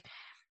take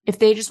if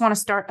they just want to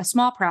start a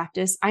small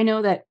practice? I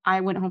know that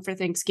I went home for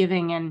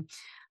Thanksgiving and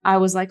I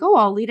was like, oh,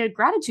 I'll lead a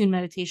gratitude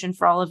meditation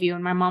for all of you.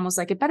 And my mom was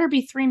like, it better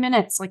be 3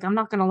 minutes. Like, I'm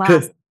not going to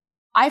last.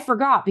 I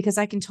forgot because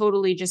I can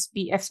totally just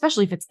be,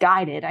 especially if it's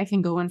guided, I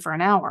can go in for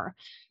an hour.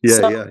 Yeah,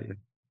 So, yeah, yeah.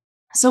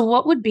 so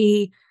what would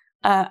be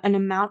an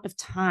amount of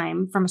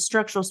time from a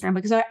structural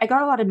standpoint? Because I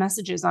got a lot of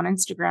messages on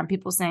Instagram,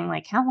 people saying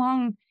like, how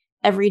long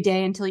every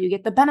day until you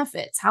get the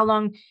benefits? How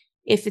long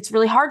if it's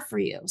really hard for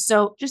you?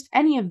 So just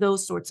any of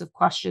those sorts of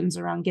questions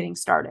around getting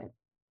started.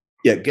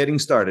 Yeah, getting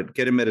started,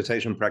 get a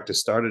meditation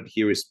practice started.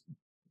 Here is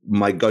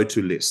my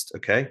go-to list.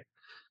 Okay.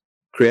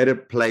 Create a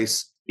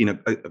place in a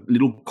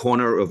little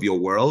corner of your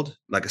world,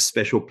 like a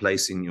special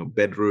place in your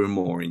bedroom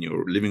or in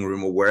your living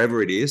room or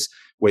wherever it is,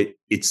 where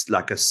it's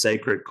like a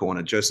sacred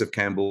corner. Joseph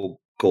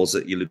Campbell calls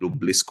it your little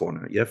bliss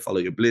corner. Yeah, follow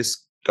your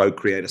bliss. Go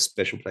create a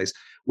special place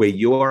where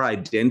your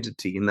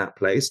identity in that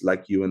place,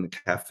 like you in the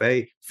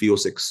cafe,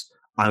 feels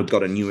I've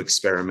got a new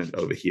experiment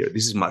over here.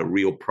 This is my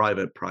real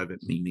private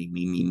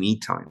me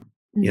time.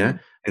 Yeah. Mm-hmm.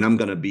 And I'm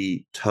going to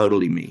be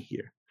totally me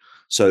here.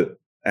 So,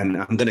 and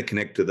I'm going to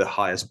connect to the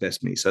highest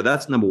best me. So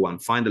that's number one.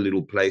 Find a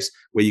little place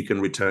where you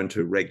can return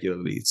to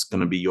regularly. It's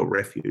going to be your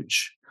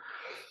refuge.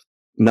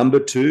 Number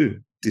two,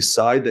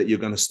 decide that you're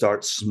going to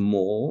start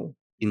small,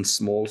 in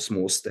small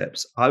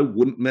steps. I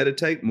wouldn't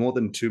meditate more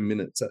than 2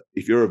 minutes.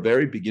 If you're a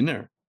very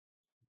beginner,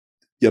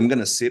 I'm going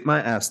to sit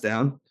my ass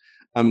down.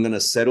 I'm going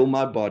to settle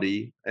my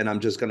body and I'm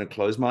just going to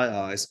close my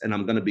eyes and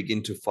I'm going to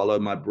begin to follow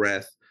my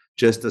breath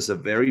just as a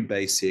very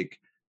basic,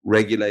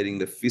 regulating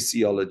the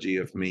physiology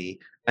of me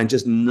and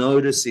just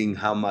noticing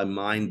how my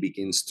mind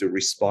begins to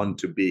respond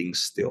to being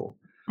still.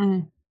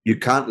 Mm. You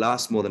can't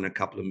last more than a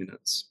couple of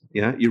minutes.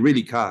 Yeah, you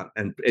really can't.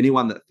 And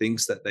anyone that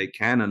thinks that they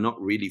can are not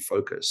really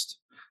focused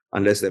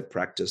unless they've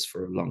practiced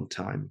for a long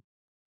time.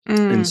 And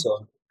Mm.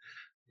 so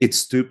it's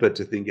stupid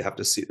to think you have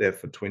to sit there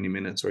for 20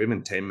 minutes or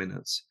even 10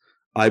 minutes.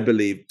 I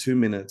believe 2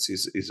 minutes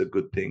is a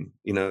good thing,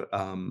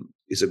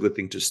 is a good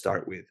thing to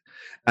start with.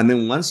 And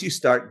then once you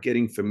start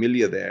getting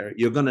familiar there,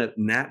 you're going to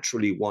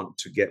naturally want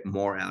to get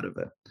more out of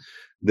it.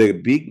 The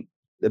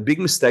big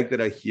mistake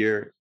that I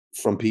hear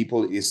from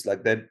people is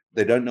like that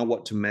they don't know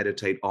what to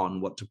meditate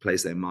on, what to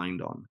place their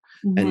mind on.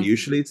 And Mm-hmm.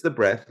 usually it's the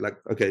breath, like,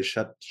 okay,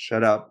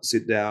 shut up,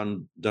 sit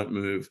down, don't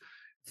move,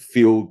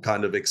 feel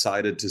kind of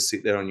excited to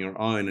sit there on your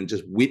own and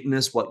just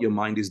witness what your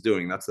mind is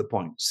doing. That's the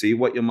point. See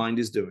what your mind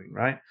is doing,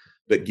 right?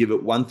 But give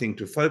it one thing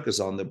to focus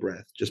on, the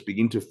breath. Just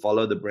begin to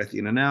follow the breath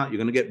in and out. You're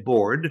going to get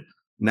bored,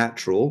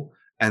 natural.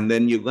 And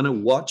then you're going to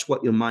watch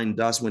what your mind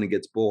does when it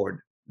gets bored.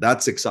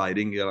 That's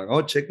exciting. You're like,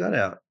 oh, check that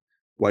out.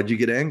 Why'd you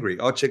get angry?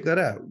 Oh, check that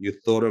out. You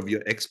thought of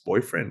your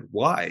ex-boyfriend.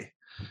 Why?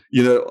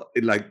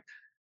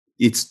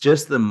 It's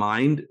just the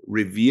mind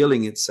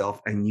revealing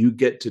itself and you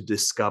get to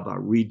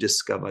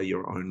rediscover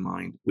your own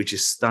mind, which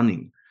is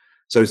stunning.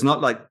 So it's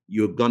not like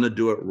you're going to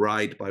do it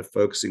right by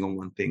focusing on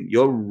one thing.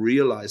 You're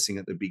realizing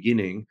at the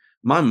beginning,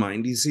 my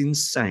mind is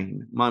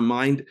insane. My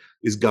mind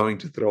is going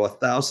to throw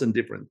 1,000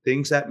 different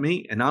things at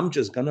me and I'm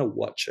just going to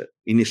watch it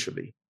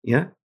initially.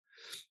 Yeah.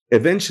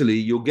 Eventually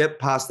you'll get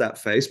past that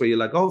phase where you're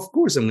like, oh, of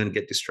course I'm going to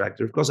get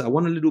distracted. Of course, I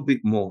want a little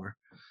bit more.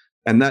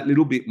 And that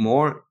little bit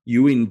more,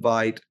 you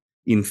invite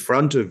in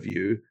front of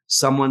you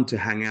someone to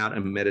hang out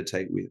and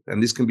meditate with.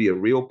 And this can be a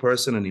real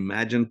person, an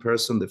imagined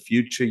person, the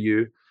future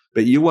you,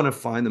 but you want to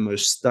find the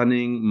most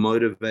stunning,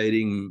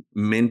 motivating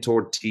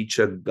mentor,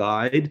 teacher,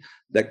 guide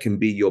that can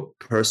be your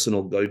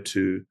personal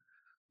go-to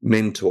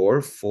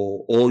mentor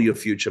for all your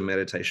future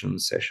meditation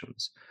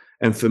sessions.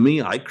 And for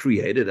me, I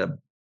created a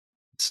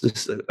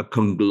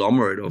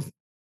conglomerate of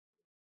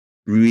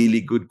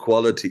really good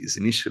qualities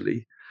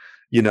initially,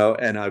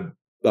 and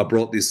I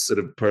brought this sort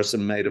of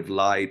person made of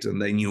light and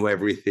they knew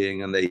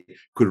everything and they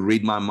could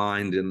read my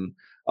mind and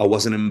I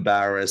wasn't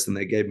embarrassed and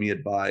they gave me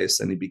advice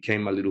and it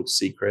became a little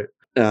secret.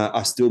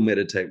 I still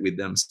meditate with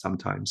them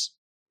sometimes.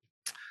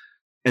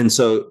 And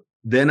so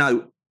then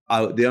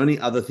the only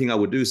other thing I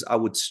would do is I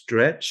would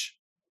stretch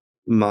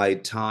my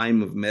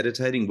time of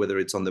meditating, whether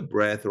it's on the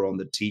breath or on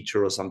the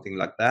teacher or something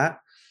like that,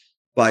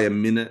 by a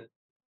minute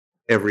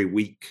every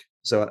week.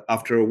 So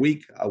after a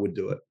week, I would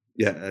do it.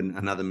 Yeah, and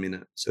another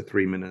minute. So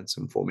 3 minutes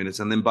and 4 minutes.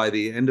 And then by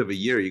the end of a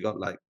year, you got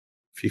like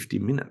 50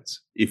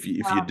 minutes if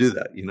you do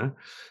that,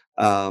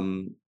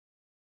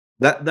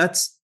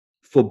 that's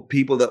for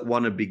people that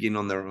want to begin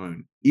on their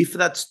own. If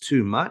that's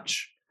too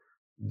much,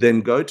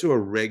 then go to a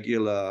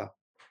regular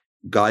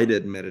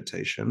guided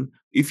meditation.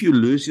 If you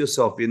lose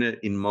yourself in it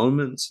in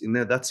moments in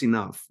there, that's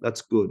enough.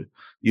 That's good.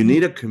 You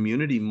need a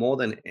community more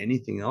than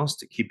anything else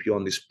to keep you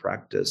on this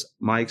practice.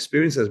 My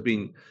experience has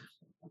been,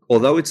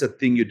 although it's a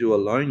thing you do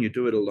alone, you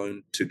do it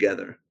alone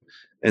together.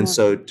 And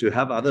so to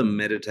have other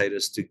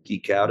meditators to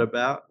geek out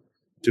about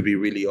to be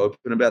really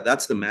open about.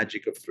 That's the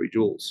magic of Three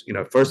Jewels.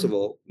 First of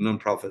all,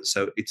 nonprofit,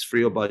 so it's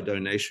free or by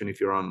donation if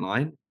you're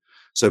online.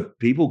 So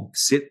people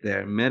sit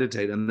there and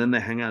meditate, and then they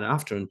hang out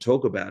after and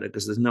talk about it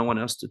because there's no one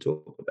else to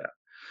talk about.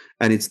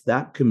 And it's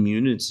that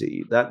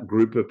community, that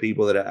group of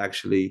people that are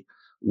actually,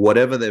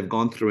 whatever they've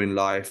gone through in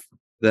life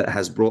that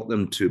has brought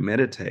them to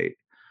meditate,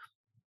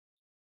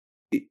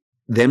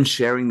 them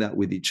sharing that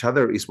with each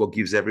other is what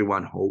gives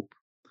everyone hope.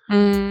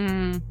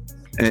 And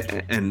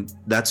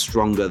that's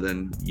stronger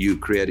than you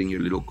creating your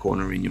little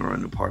corner in your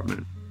own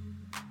apartment.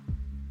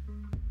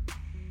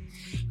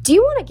 Do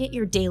you want to get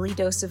your daily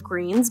dose of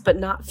greens but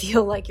not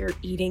feel like you're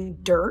eating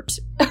dirt?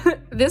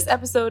 This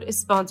episode is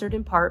sponsored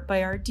in part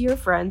by our dear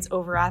friends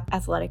over at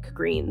Athletic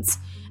Greens.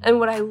 And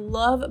what I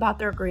love about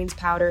their greens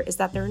powder is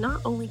that they're not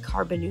only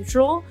carbon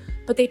neutral,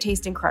 but they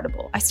taste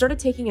incredible. I started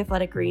taking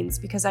Athletic Greens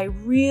because I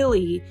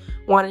really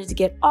wanted to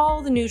get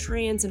all the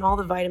nutrients and all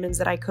the vitamins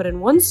that I could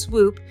in one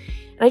swoop,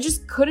 and I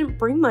just couldn't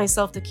bring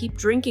myself to keep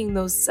drinking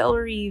those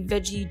celery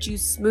veggie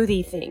juice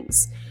smoothie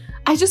things.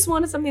 I just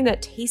wanted something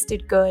that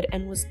tasted good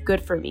and was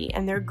good for me,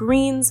 and their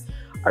greens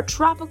are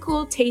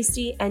tropical,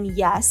 tasty, and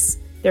yes,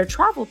 their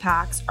travel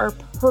packs are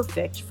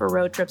perfect for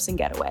road trips and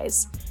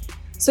getaways.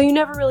 So you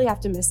never really have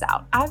to miss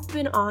out. I've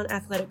been on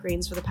Athletic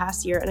Greens for the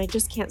past year, and I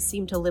just can't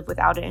seem to live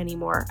without it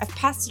anymore. I've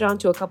passed it on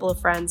to a couple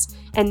of friends,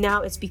 and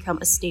now it's become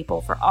a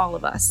staple for all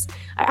of us.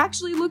 I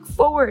actually look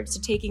forward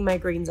to taking my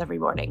greens every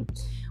morning.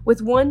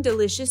 With one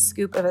delicious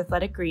scoop of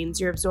Athletic Greens,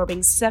 you're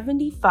absorbing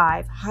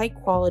 75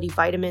 high-quality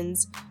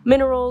vitamins,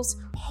 minerals,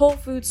 whole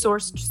food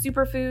sourced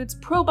superfoods,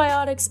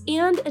 probiotics,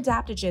 and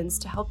adaptogens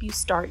to help you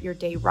start your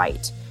day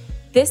right.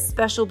 This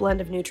special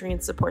blend of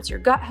nutrients supports your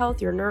gut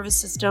health, your nervous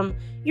system,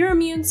 your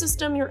immune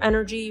system, your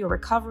energy, your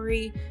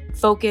recovery,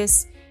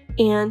 focus,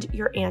 and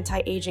your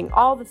anti-aging,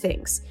 all the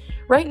things.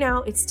 Right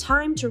now, it's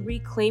time to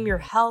reclaim your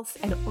health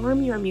and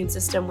arm your immune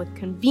system with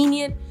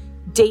convenient,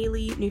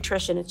 daily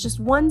nutrition. It's just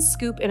one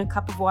scoop in a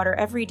cup of water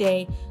every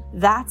day.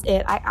 That's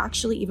it. I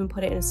actually even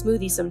put it in a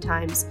smoothie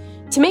sometimes.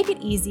 To make it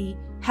easy,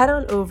 head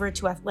on over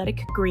to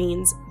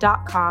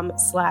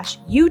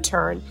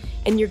athleticgreens.com/U-turn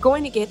and you're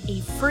going to get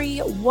a free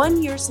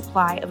 1-year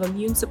supply of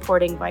immune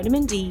supporting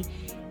vitamin D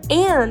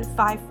and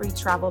 5 free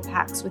travel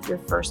packs with your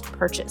first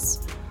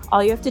purchase.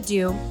 All you have to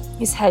do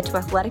is head to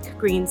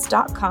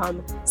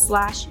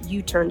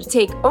athleticgreens.com/U-turn to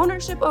take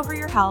ownership over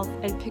your health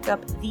and pick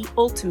up the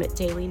ultimate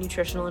daily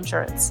nutritional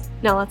insurance.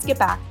 Now let's get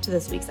back to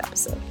this week's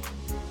episode.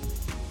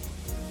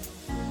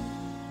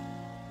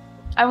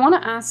 I want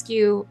to ask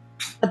you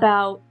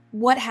about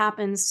what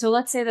happens. So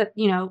let's say that,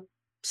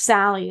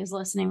 Sally is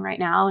listening right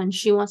now and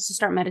she wants to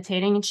start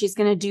meditating and she's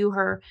going to do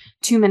her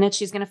 2 minutes.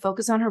 She's going to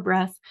focus on her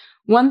breath.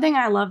 One thing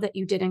I love that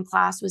you did in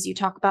class was you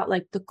talk about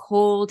like the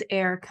cold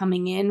air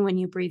coming in when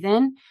you breathe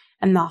in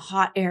and the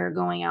hot air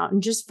going out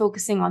and just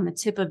focusing on the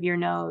tip of your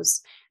nose.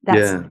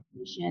 That's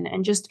meditation.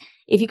 And just,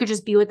 if you could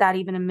just be with that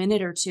even a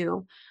minute or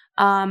two.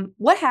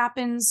 What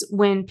happens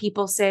when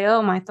people say,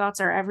 oh, my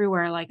thoughts are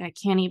everywhere. Like I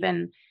can't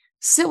even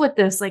sit with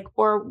this, like,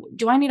 or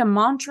do I need a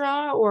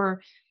mantra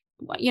or,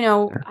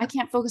 I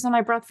can't focus on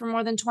my breath for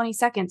more than 20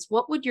 seconds.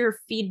 What would your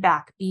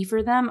feedback be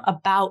for them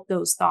about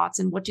those thoughts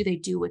and what do they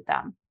do with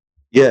them?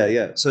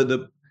 Yeah. So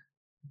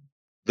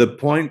the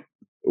point,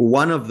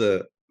 one of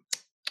the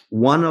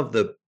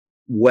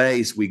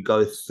ways we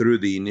go through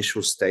the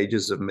initial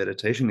stages of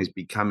meditation is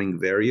becoming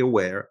very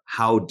aware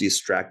how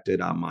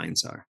distracted our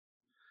minds are.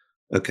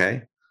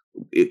 Okay.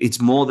 It's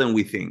more than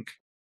we think.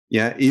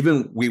 Yeah.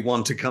 Even we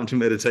want to come to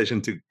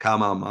meditation to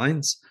calm our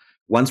minds.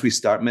 Once we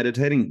start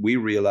meditating, we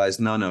realize,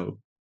 no,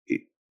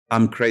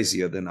 I'm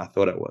crazier than I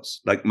thought I was.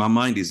 Like my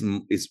mind is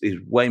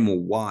way more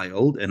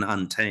wild and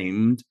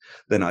untamed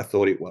than I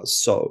thought it was.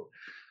 So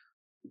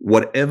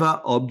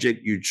whatever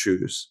object you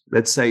choose,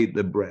 let's say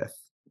the breath,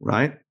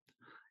 right?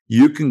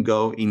 You can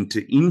go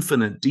into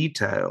infinite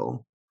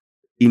detail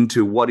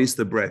into what is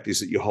the breath.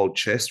 Is it your whole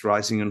chest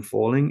rising and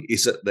falling?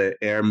 Is it the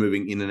air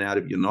moving in and out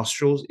of your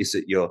nostrils? Is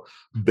it your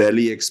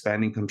belly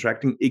expanding,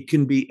 contracting? It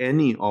can be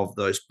any of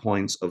those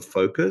points of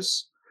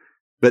focus,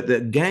 but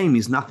the game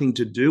is nothing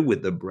to do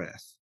with the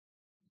breath.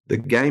 The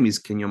game is,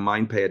 can your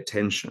mind pay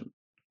attention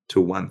to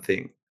one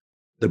thing,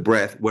 the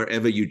breath,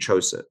 wherever you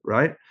chose it,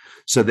 right?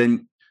 So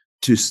then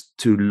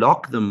to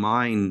lock the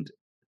mind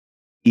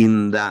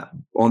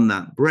on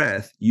that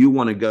breath, you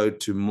want to go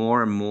to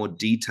more and more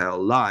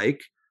detail,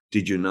 like,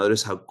 did you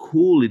notice how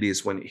cool it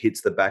is when it hits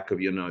the back of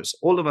your nose?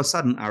 All of a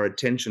sudden, our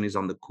attention is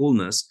on the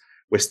coolness.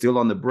 We're still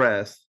on the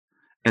breath.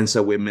 And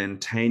so we're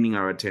maintaining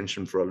our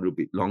attention for a little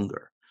bit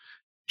longer,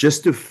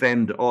 just to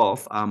fend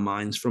off our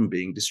minds from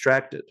being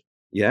distracted.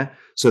 Yeah.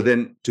 So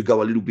then to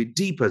go a little bit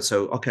deeper.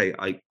 So, okay,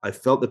 I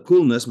felt the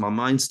coolness. My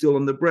mind's still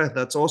on the breath.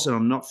 That's awesome.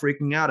 I'm not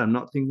freaking out. I'm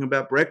not thinking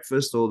about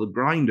breakfast or the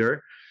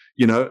grinder.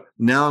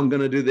 Now I'm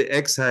going to do the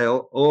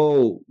exhale.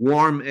 Oh,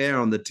 warm air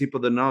on the tip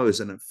of the nose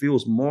and it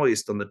feels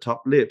moist on the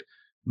top lip.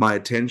 My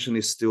attention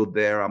is still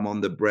there. I'm on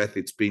the breath.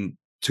 It's been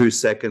 2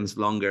 seconds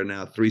longer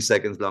now, 3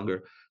 seconds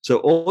longer. So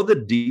all the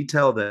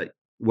detail that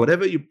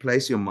whatever you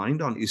place your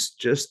mind on is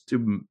just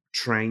to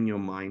train your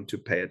mind to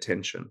pay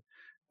attention.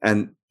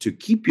 And to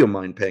keep your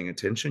mind paying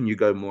attention, you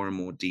go more and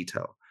more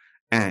detail.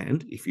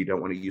 And if you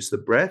don't want to use the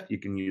breath, you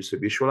can use the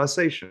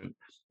visualization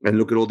and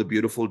look at all the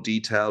beautiful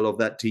detail of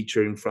that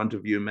teacher in front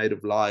of you made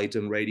of light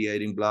and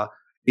radiating blah.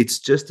 It's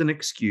just an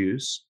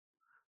excuse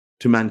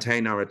to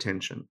maintain our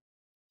attention.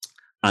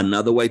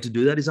 Another way to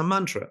do that is a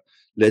mantra.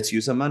 Let's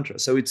use a mantra.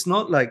 So it's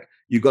not like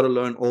you got to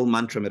learn all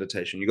mantra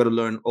meditation. You got to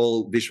learn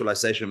all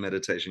visualization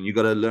meditation. You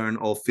got to learn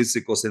all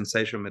physical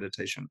sensation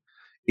meditation.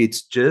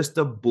 It's just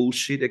a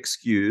bullshit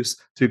excuse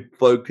to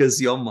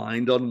focus your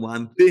mind on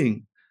one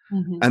thing.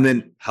 Mhm. And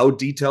then how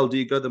detailed do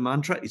you go the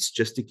mantra? It's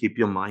just to keep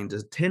your mind's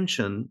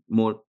attention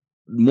more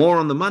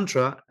on the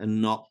mantra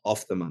and not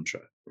off the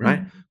mantra,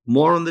 right? Mhm.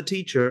 More on the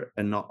teacher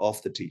and not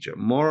off the teacher.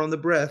 More on the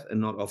breath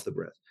and not off the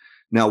breath.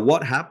 Now,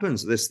 what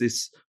happens? There's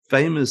this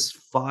famous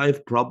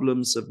 5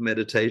 problems of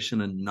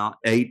meditation and not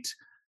eight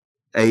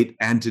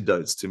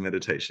antidotes to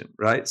meditation,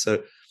 right?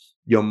 So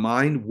your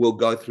mind will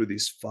go through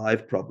these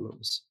 5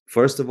 problems.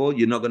 First of all,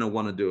 you're not going to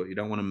want to do it. You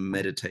don't want to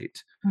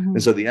meditate. Mhm.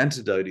 And so the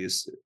antidote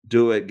is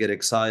do it, get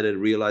excited,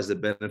 realize the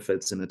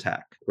benefits and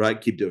attack, right?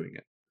 Keep doing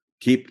it.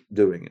 Keep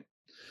doing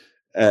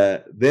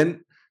it.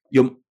 Then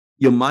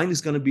your mind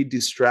is going to be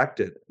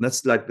distracted.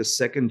 That's like the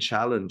second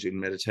challenge in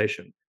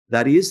meditation.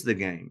 That is the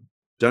game.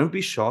 Don't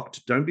be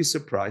shocked. Don't be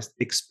surprised.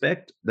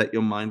 Expect that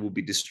your mind will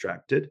be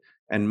distracted.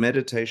 And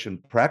meditation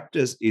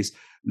practice is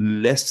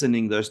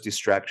lessening those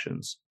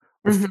distractions.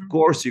 Of Mhm.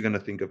 course, you're going to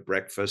think of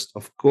breakfast.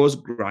 Of course,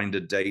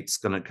 Grindr date's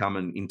going to come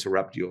and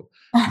interrupt your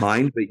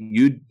mind, but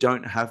you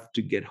don't have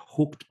to get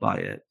hooked by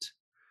it.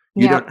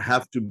 You Yeah. don't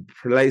have to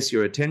place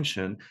your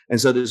attention.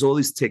 And so there's all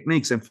these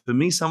techniques. And for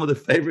me, some of the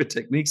favorite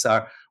techniques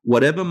are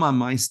whatever my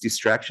mind's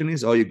distraction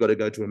is, oh, you've got to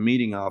go to a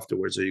meeting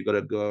afterwards, or you've got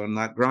to go on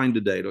that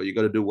Grindr date, or you've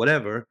got to do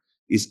whatever,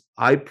 is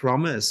I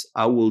promise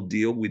I will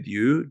deal with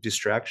you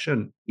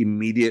distraction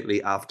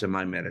immediately after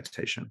my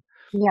meditation.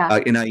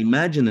 Yeah. And I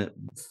imagine it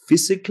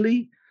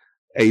physically,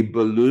 a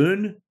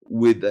balloon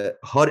with the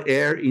hot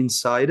air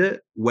inside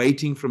it,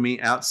 waiting for me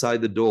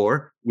outside the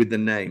door with the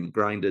name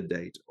Grindr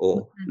date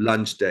or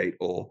lunch date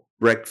or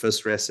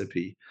breakfast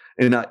recipe.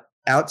 And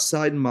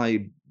outside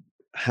my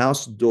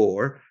house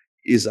door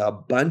is a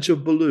bunch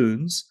of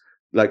balloons,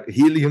 like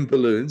helium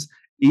balloons,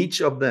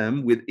 each of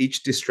them with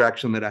each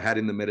distraction that I had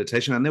in the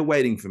meditation, and they're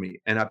waiting for me.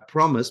 And I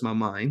promise my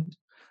mind,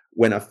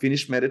 when I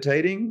finish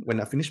meditating, when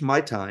I finish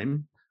my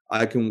time,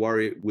 I can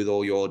worry with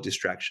all your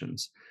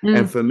distractions.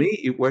 And for me,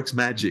 it works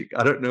magic.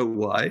 I don't know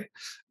why.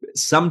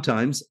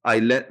 Sometimes I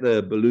let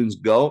the balloons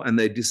go and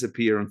they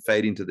disappear and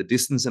fade into the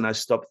distance, and I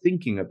stop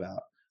thinking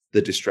about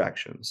the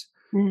distractions.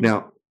 Mhm.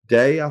 Now,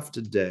 day after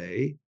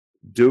day,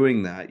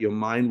 doing that, your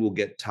mind will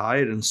get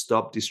tired and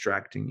stop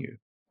distracting you.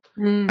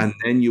 And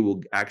then you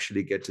will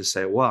actually get to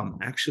say, well, I'm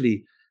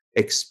actually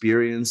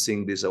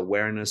experiencing this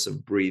awareness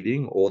of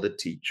breathing or the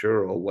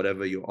teacher or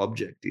whatever your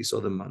object is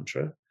or the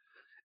mantra.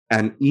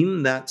 And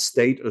in that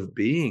state of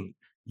being,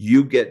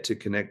 you get to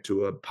connect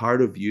to a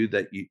part of you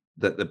that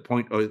the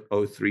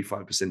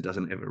 0.0035%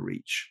 doesn't ever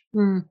reach.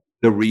 Mm.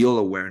 The real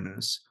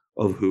awareness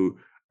of who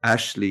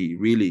Ashley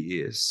really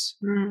is.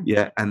 Mm.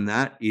 Yeah. And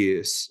that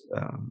is,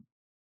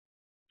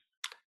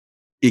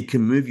 it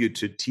can move you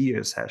to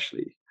tears,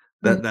 Ashley.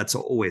 That's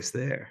always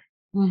there.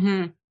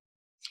 Mm-hmm.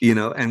 You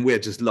know, and we're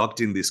just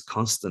locked in this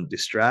constant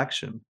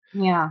distraction.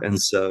 Yeah.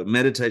 And so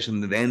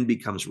meditation then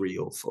becomes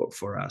real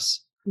for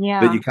us.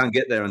 Yeah. But you can't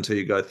get there until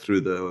you go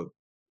through the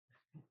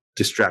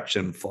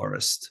distraction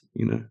forest,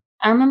 you know?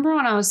 I remember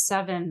when I was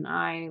 7,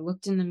 I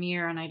looked in the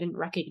mirror and I didn't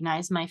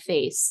recognize my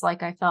face.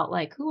 Like I felt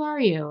like, who are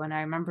you? And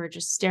I remember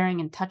just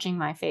staring and touching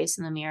my face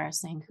in the mirror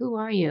saying, who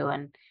are you?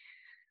 And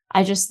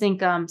I just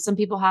think some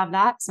people have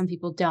that, some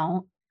people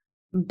don't.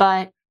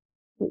 But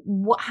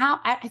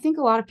I think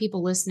a lot of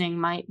people listening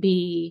might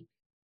be,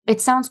 it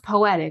sounds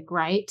poetic,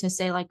 right? To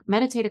say like,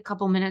 meditate a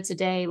couple minutes a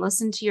day,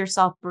 listen to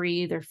yourself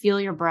breathe or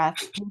feel your breath,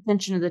 pay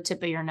attention to the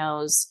tip of your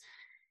nose,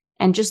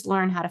 and just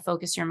learn how to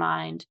focus your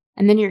mind.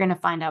 And then you're going to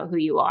find out who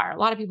you are. A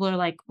lot of people are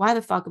like, why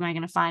the fuck am I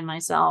going to find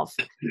myself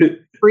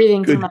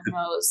breathing through my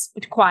nose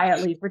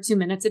quietly for 2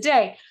 minutes a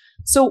day?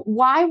 So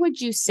why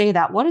would you say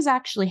that? What is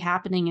actually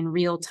happening in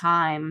real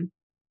time?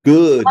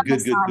 Good.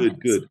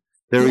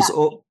 There is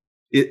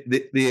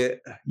Yeah.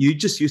 you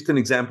just used an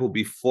example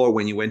before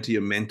when you went to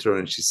your mentor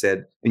and you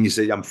said,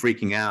 I'm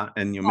freaking out.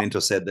 And your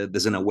mentor said that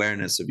there's an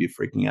awareness of you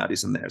freaking out,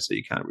 isn't there? So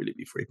you can't really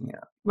be freaking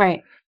out.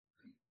 Right.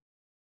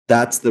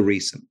 That's the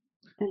reason.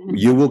 Mhm.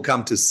 You will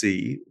come to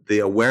see the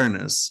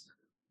awareness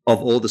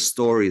of all the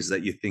stories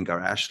that you think are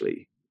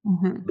Ashley,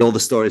 Mhm. all the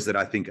stories that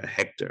I think are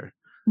Hector.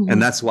 Mhm.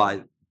 And that's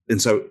why.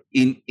 And so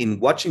in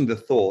watching the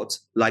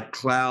thoughts, like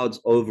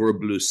clouds over a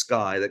blue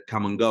sky that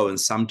come and go, and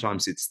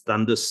sometimes it's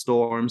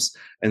thunderstorms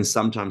and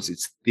sometimes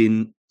it's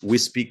thin,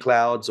 wispy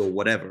clouds or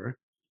whatever.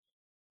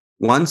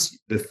 Once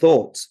the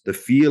thoughts, the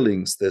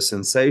feelings, the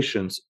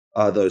sensations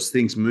are those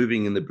things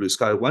moving in the blue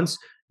sky. Once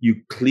you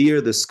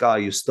clear the sky,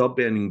 you stop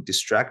being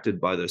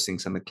distracted by those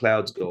things and the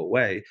clouds go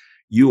away,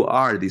 you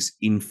are this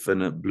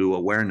infinite blue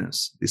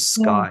awareness, this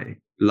sky,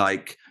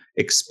 like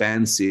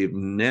expansive,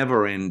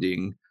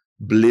 never-ending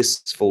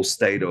blissful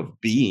state of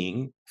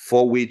being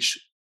for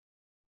which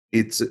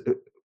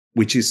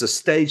which is a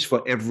stage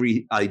for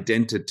every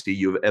identity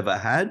you've ever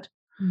had.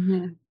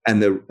 Mhm.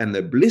 And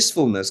the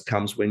blissfulness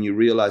comes when you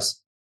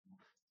realize,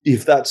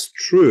 if that's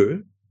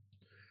true,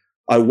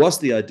 I was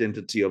the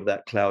identity of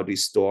that cloudy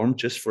storm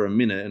just for a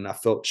minute and I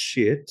felt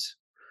shit.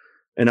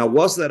 And I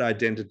was that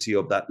identity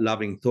of that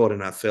loving thought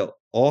and I felt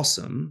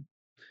awesome.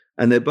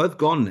 And they're both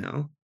gone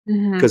now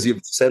Mhm. because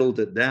you've settled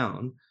it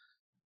down.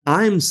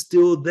 I'm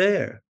still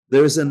there.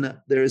 There is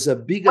a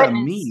bigger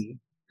Witness. me.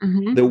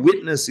 Mhm. The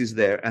witness is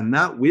there, and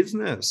that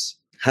witness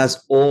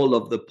has all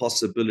of the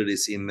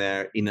possibilities in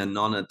there in a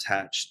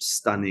non-attached,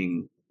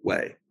 stunning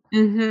way.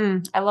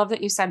 I love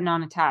that you said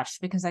non-attached,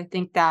 because I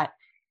think that,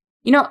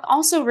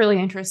 also really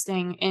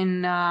interesting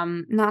in,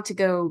 not to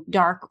go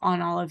dark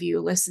on all of you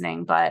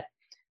listening, but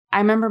I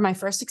remember my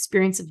first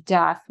experience of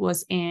death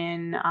was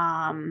in,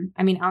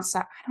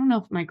 outside. I don't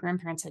know if my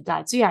grandparents had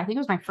died. So yeah, I think it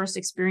was my first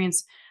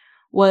experience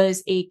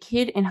was a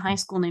kid in high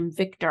school named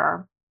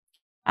Victor.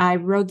 I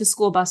rode the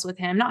school bus with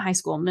him, not high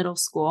school, middle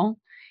school,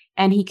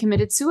 and he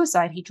committed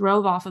suicide. He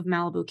drove off of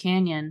Malibu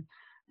Canyon.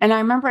 And I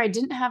remember I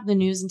didn't have the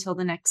news until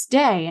the next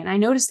day, and I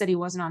noticed that he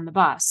wasn't on the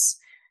bus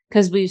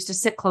because we used to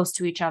sit close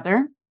to each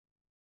other.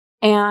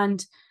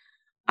 And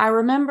I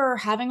remember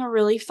having a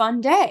really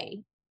fun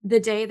day the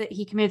day that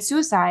he committed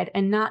suicide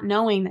and not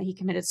knowing that he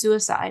committed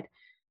suicide.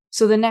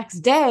 So the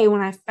next day,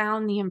 when I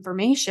found the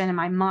information and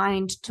my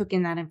mind took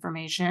in that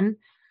information,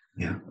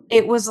 Yeah.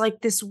 it was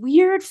like this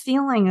weird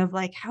feeling of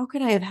like, how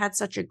could I have had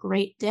such a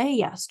great day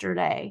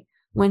yesterday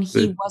when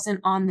he Good. wasn't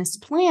on this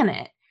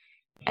planet?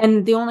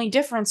 And the only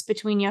difference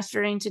between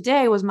yesterday and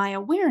today was my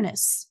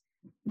awareness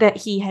that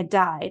he had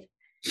died.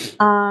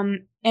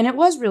 And it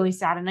was really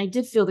sad. And I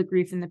did feel the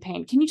grief and the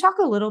pain. Can you talk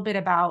a little bit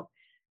about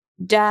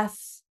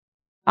death,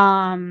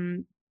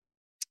 and,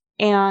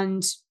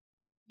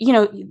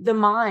 the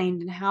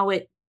mind and how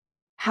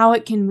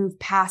it can move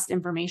past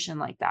information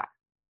like that?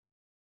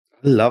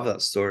 I love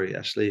that story,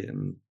 Ashley.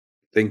 And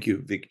thank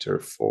you, Victor,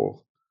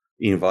 for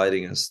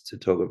inviting us to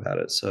talk about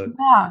it. So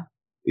Yeah.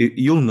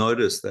 you'll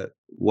notice that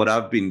what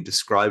I've been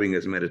describing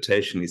as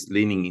meditation is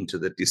leaning into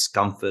the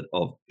discomfort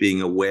of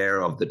being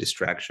aware of the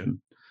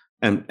distraction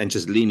and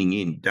just leaning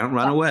in. Don't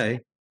run away.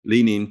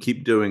 Lean in,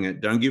 keep doing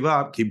it. Don't give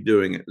up, keep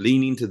doing it.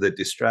 Lean into the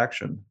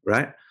distraction,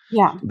 right?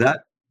 Yeah.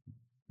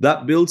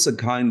 That builds a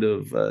kind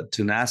of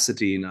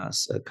tenacity in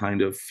us, a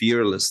kind of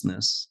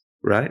fearlessness,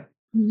 right?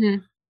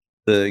 Mhm.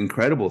 The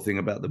incredible thing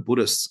about the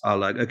Buddhists are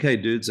like, okay,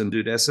 dudes and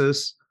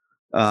dudesses,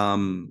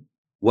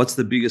 what's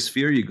the biggest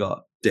fear you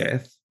got?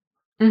 Death.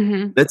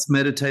 Mhm. Let's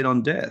meditate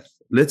on death.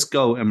 Let's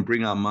go and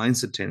bring our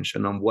mind's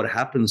attention on what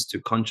happens to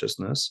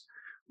consciousness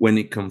when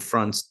it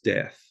confronts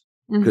death,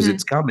 because Mhm.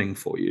 it's coming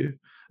for you.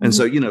 And Mhm.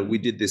 so, we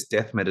did this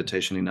death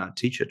meditation in our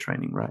teacher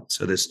training, right?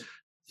 So there's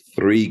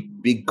 3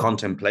 big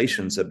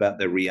contemplations about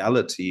the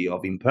reality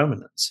of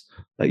impermanence.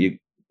 That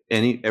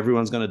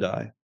everyone's going to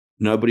die.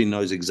 Nobody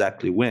knows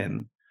exactly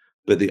when,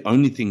 but the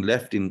only thing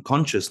left in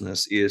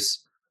consciousness is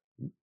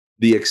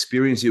the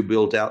experience you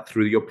built out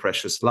through your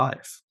precious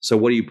life. So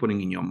what are you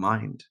putting in your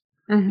mind?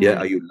 Yeah, Mhm.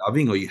 are you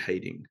loving or are you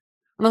hating?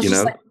 Well, it's You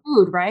just know, like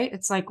food, right?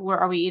 It's like, where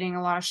are we eating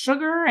a lot of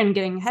sugar and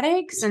getting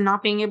headaches and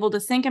not being able to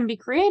think and be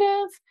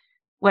creative?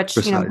 Which,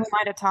 who am precise.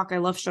 I to talk? I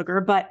love sugar,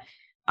 but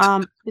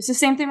it's the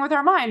same thing with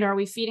our mind. Are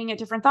we feeding it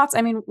different thoughts?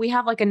 I mean, we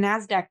have like a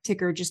NASDAQ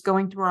ticker just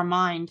going through our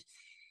mind,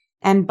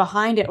 and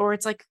behind it, or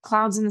it's like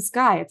clouds in the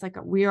sky. It's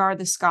like we are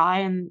the sky,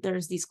 and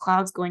there's these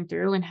clouds going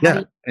through. And how do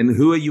Yeah, and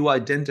who are you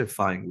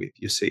identifying with?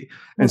 You see,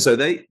 and so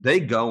they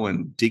go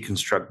and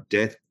deconstruct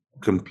death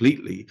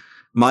completely.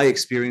 My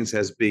experience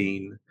has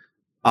been,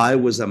 I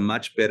was a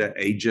much better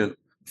agent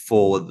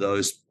for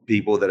those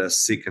people that are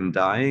sick and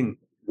dying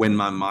when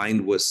my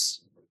mind was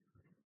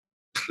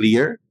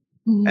clear,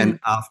 Mhm. and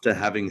after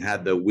having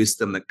had the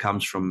wisdom that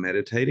comes from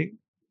meditating.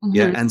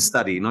 Yeah, Mhm. and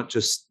study, not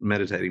just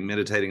meditating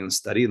and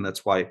study. And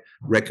that's why I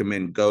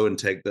recommend go and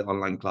take the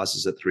online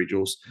classes at 3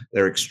 Jewels.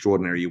 They're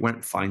extraordinary. You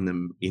won't find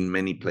them in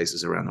many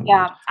places around the world.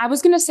 Yeah, I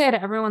was gonna say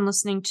to everyone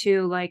listening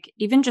too, like,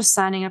 even just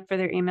signing up for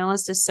their email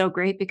list is so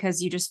great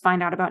because you just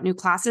find out about new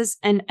classes.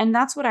 And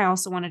that's what I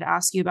also wanted to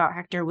ask you about,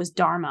 Hector, was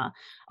Dharma.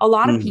 A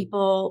lot of Mm.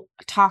 people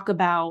talk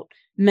about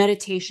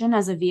meditation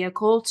as a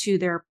vehicle to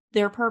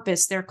their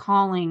purpose, their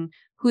calling,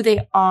 who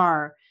they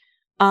are.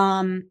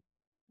 Um,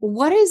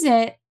 what is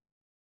it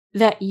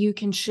that you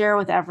can share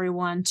with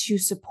everyone to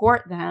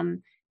support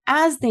them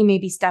as they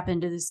maybe step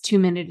into this 2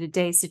 minute a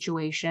day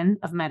situation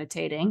of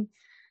meditating,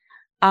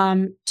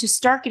 to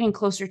start getting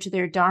closer to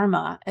their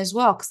dharma as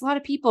well? Because a lot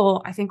of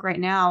people, I think right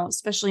now,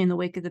 especially in the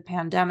wake of the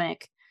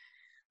pandemic,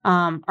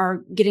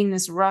 are getting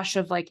this rush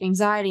of like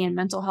anxiety and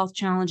mental health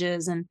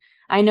challenges. And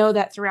I know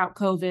that throughout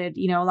COVID,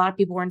 a lot of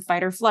people were in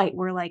fight or flight.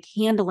 We're like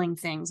handling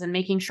things and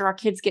making sure our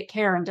kids get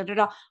care and da da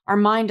da. Our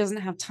mind doesn't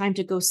have time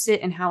to go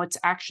sit in how it's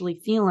actually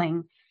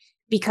feeling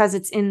because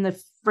it's in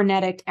the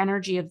frenetic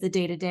energy of the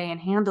day to day and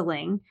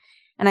handling.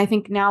 And I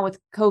think now with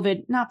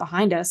COVID not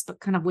behind us, but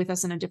kind of with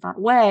us in a different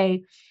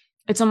way,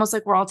 it's almost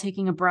like we're all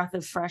taking a breath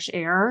of fresh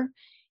air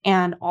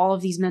and all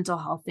of these mental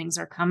health things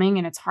are coming,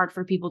 and it's hard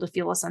for people to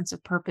feel a sense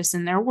of purpose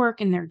in their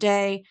work, in their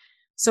day.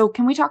 So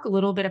can we talk a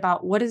little bit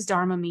about what does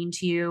Dharma mean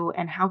to you,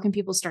 and how can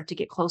people start to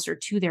get closer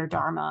to their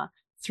Dharma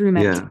through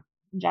meditation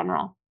in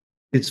general?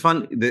 It's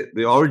fun.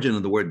 The origin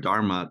of the word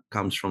Dharma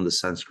comes from the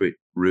Sanskrit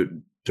root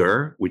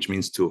dur, which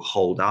means to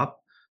hold up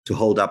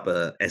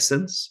a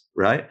essence,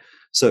 right?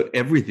 So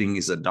everything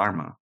is a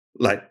Dharma.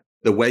 Like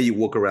the way you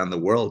walk around the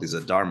world is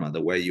a Dharma.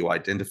 The way you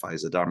identify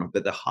is a Dharma.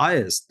 But the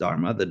highest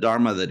Dharma, the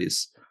Dharma that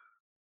is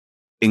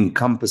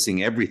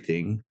encompassing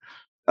everything,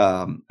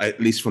 at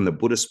least from the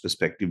Buddhist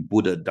perspective,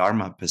 Buddha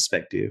Dharma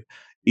perspective,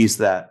 is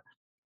that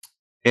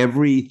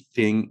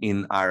everything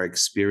in our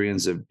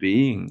experience of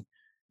being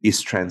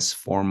is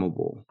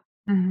transformable.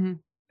 Mm-hmm.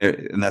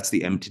 And that's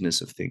the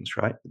emptiness of things,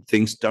 right?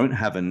 Things don't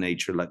have a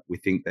nature like we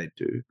think they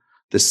do.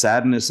 The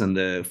sadness and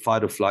the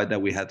fight or flight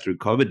that we had through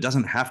COVID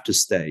doesn't have to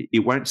stay. It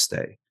won't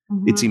stay.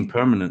 Mm-hmm. It's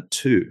impermanent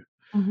too.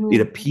 Mm-hmm.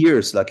 It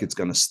appears like it's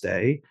going to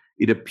stay.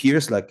 It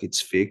appears like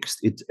it's fixed.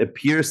 It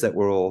appears that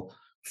we're all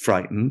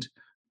frightened,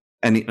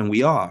 and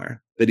we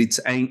are, but it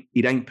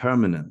ain't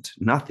permanent.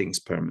 Nothing's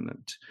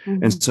permanent.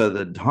 Mm-hmm. And so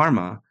the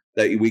Dharma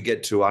that we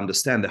get to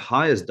understand, the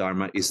highest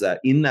Dharma, is that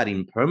in that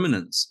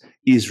impermanence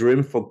is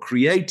room for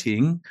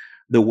creating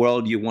the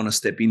world you want to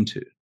step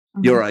into,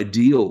 Mm-hmm. your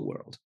ideal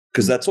world,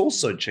 because that's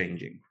also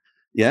changing.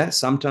 Yeah,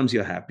 sometimes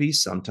you're happy,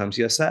 sometimes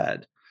you're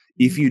sad.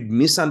 If you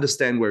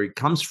misunderstand where it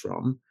comes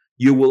from,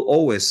 you will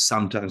always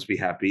sometimes be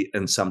happy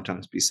and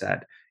sometimes be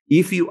sad.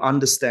 If you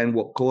understand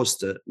what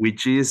caused it,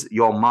 which is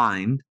your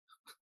mind,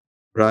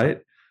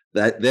 right?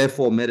 That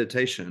therefore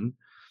meditation,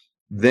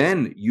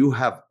 then you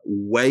have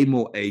way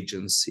more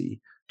agency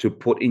to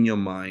put in your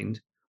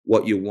mind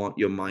what you want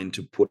your mind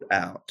to put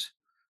out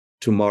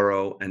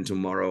tomorrow and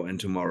tomorrow and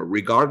tomorrow,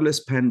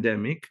 regardless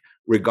pandemic,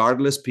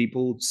 regardless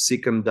people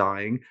sick and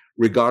dying,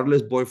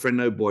 regardless boyfriend,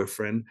 no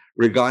boyfriend,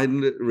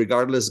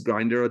 regardless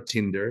Grindr or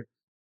Tinder,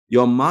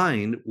 your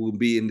mind will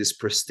be in this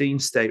pristine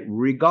state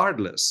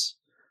regardless.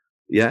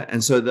 Yeah.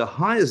 And so the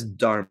highest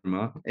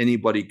Dharma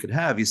anybody could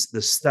have is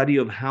the study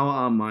of how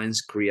our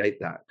minds create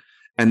that.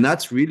 And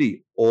that's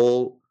really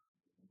all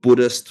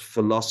Buddhist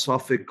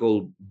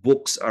philosophical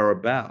books are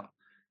about.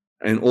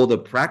 And all the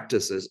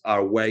practices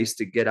are ways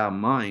to get our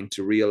mind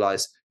to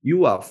realize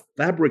you are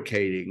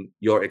fabricating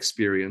your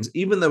experience,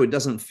 even though it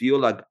doesn't feel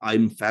like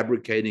I'm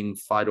fabricating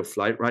fight or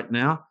flight right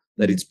now,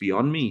 that it's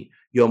beyond me.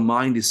 Your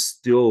mind is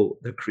still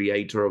the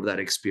creator of that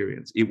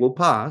experience. It will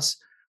pass.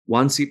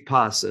 Once it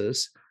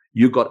passes,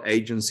 you got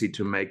agency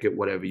to make it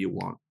whatever you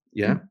want.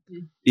 Yeah.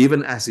 Mm-hmm.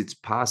 Even as it's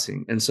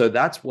passing. And so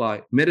that's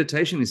why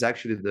meditation is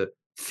actually the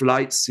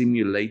flight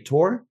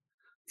simulator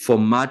for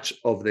much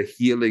of the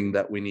healing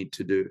that we need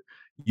to do.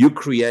 You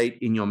create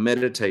in your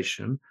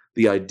meditation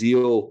the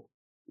ideal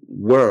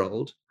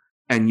world,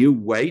 and you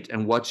wait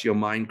and watch your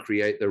mind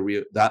create the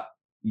real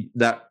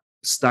that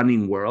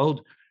stunning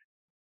world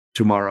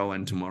tomorrow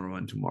and tomorrow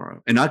and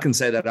tomorrow. And I can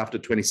say that after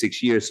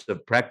 26 years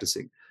of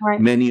practicing, right,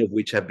 many of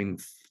which have been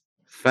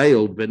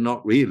failed, but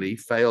not really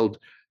failed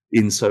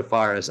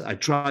insofar as I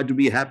tried to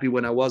be happy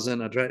when I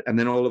wasn't. And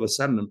then all of a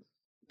sudden,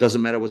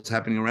 doesn't matter what's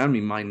happening around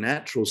me, my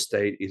natural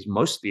state is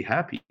mostly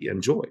happy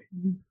and joy,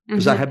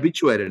 because I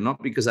habituated,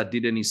 not because I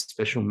did any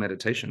special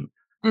meditation.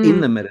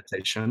 In the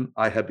meditation,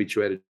 I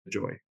habituated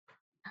joy.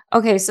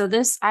 Okay, so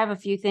I have a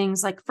few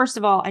things. Like, first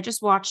of all, I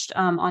just watched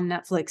on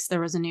Netflix, there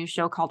was a new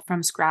show called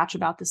From Scratch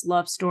about this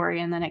love story,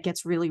 and then it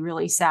gets really,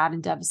 really sad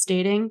and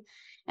devastating.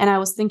 And I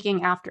was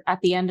thinking at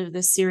the end of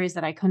this series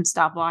that I couldn't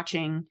stop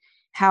watching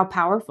how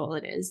powerful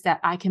it is that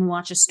I can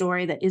watch a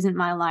story that isn't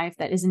my life,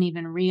 that isn't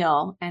even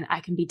real, and I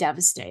can be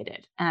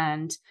devastated.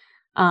 And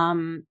I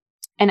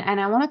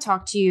want to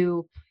talk to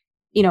you,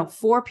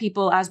 for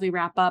people as we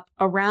wrap up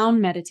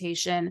around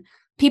meditation.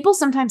 People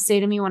sometimes say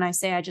to me when I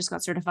say I just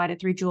got certified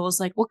at 3 Jewels,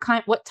 like, what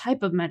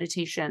type of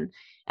meditation?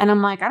 And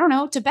I'm like, I don't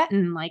know,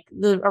 Tibetan, like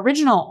the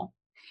original.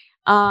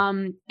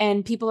 And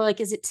people are like,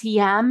 is it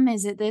TM?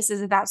 Is it this?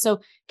 Is it that?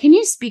 So can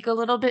you speak a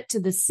little bit to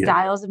the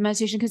styles of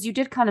meditation? Because you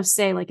did kind of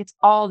say like, it's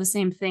all the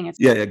same thing.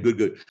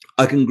 Good.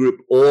 I can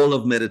group all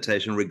of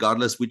meditation,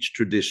 regardless which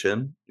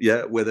tradition,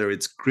 whether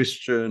it's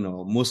Christian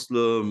or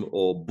Muslim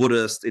or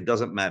Buddhist, it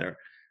doesn't matter.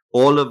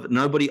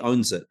 Nobody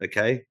owns it.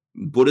 Okay.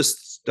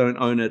 Buddhists don't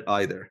own it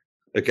either.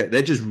 Okay.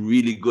 They're just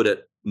really good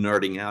at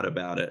nerding out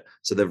about it.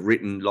 So they've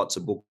written lots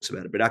of books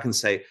about it, but I can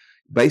say,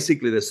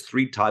 basically, there's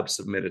 3 types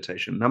of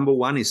meditation. Number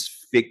 1 is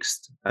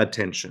fixed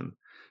attention.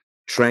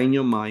 Train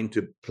your mind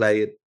to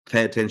pay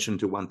attention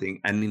to one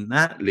thing. And in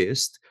that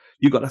list,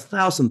 you got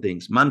 1,000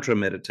 things: mantra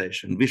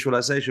meditation,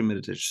 visualization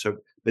meditation.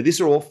 But these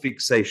are all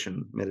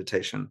fixation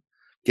meditation.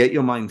 Get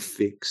your mind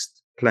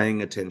fixed,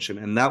 paying attention,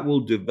 and that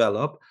will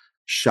develop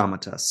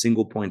shamatha,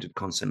 single-pointed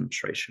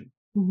concentration.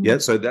 Yeah.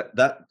 So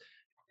that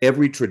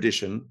every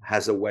tradition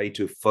has a way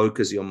to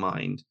focus your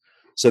mind.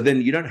 So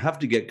then you don't have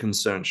to get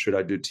concerned. Should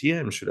I do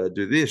TM? Should I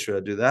do this? Should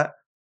I do that?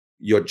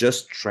 You're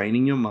just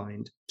training your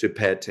mind to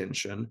pay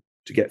attention,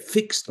 to get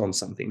fixed on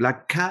something,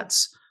 like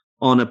cats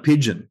on a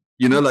pigeon,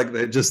 like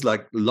they're just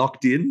like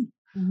locked in.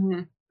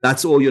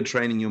 That's all you're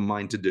training your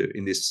mind to do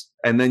in this.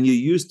 And then you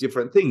use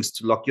different things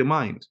to lock your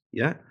mind,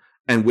 yeah,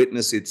 and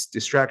witness its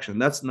distraction.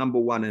 That's number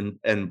one,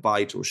 and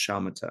bite or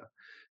shamatha,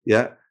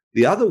 yeah.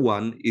 The other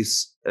one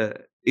is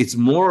it's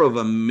more of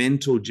a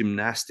mental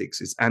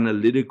gymnastics. It's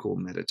analytical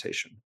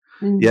meditation,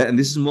 yeah. And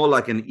this is more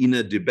like an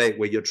inner debate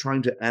where you're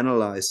trying to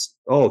analyze.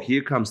 Oh,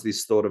 here comes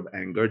this thought of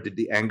anger. Did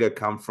the anger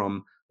come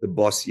from the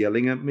boss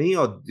yelling at me,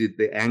 or did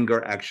the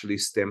anger actually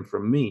stem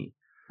from me?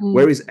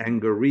 Where is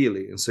anger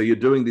really? And so you're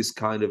doing this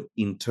kind of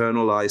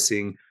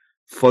internalizing,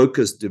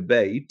 focused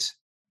debate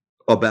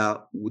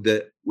about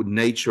the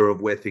nature of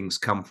where things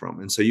come from.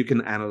 And so you can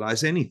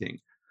analyze anything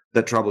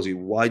that troubles you.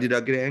 Why did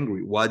I get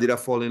angry? Why did I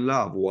fall in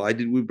love? Why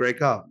did we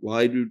break up?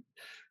 Why do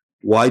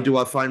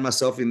I find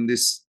myself in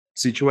this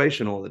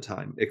situation all the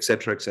time, et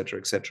cetera, et cetera,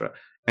 et cetera.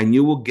 And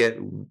you will get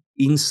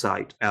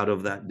insight out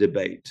of that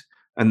debate.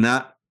 And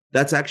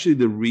that's actually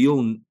the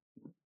real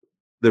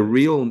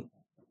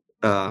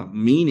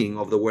meaning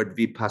of the word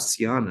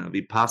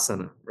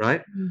vipassana,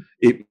 right?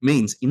 It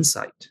means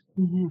insight.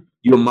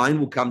 Your mind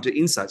will come to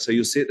insight. So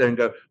you'll sit there and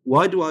go,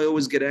 why do I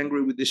always get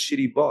angry with this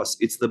shitty boss?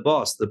 It's the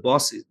boss. The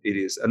boss it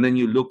is. And then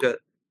you look at,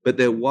 but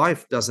their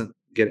wife doesn't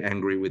get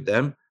angry with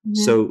them.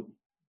 So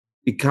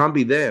it can't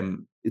be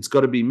them. It's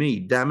got to be me.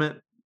 Damn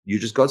it. You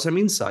just got some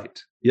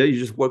insight. Yeah, you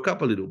just woke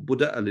up a little,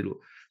 Buddha a little.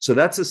 So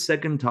that's a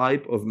second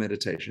type of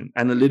meditation,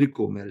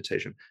 analytical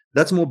meditation.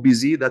 That's more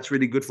busy. That's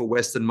really good for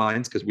Western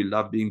minds because we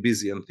love being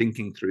busy and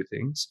thinking through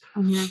things.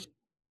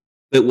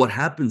 But what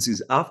happens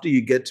is after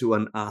you get to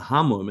an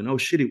aha moment, oh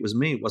shit, it was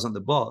me, it wasn't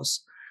the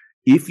boss.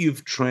 If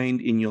you've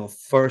trained in your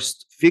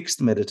first fixed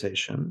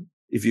meditation,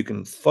 if you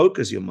can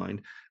focus your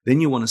mind,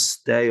 then you want to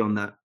stay on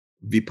that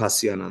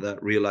vipassana,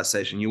 that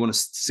realization. You want to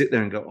sit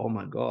there and go, oh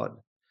my God,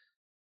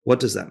 what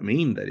does that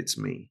mean that it's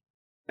me?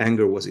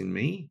 Anger was in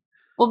me.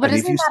 Well, but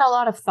isn't that a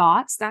lot of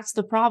thoughts? That's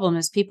the problem,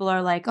 is people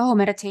are like, oh,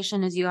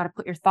 meditation is you got to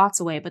put your thoughts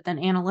away, but then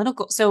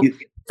analytical. So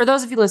for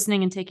those of you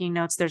listening and taking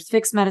notes, there's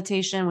fixed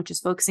meditation, which is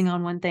focusing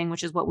on one thing,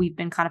 which is what we've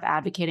been kind of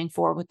advocating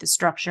for with the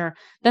structure.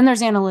 Then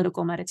there's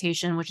analytical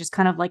meditation, which is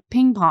kind of like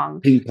ping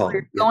pong.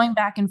 You're going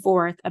back and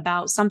forth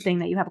about something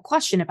that you have a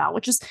question about,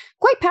 which is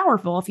quite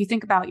powerful if you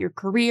think about your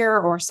career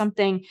or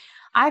something.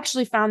 I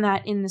actually found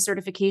that in the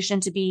certification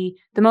to be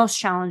the most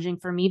challenging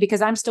for me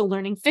because I'm still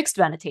learning fixed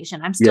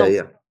meditation. I'm still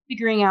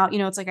figuring out,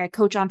 it's like I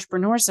coach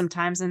entrepreneurs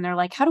sometimes and they're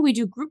like, how do we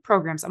do group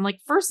programs? I'm like,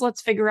 first, let's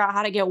figure out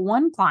how to get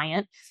one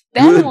client,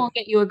 then we'll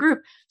get you a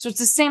group. So it's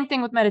the same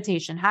thing with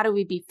meditation. How do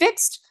we be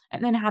fixed?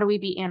 And then how do we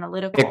be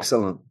analytical?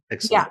 Excellent.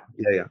 Yeah.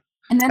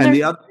 And then there's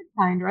the third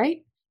kind,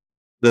 right?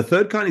 The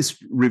third kind is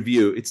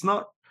review. It's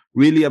not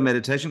really a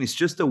meditation. It's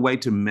just a way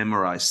to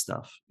memorize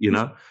stuff.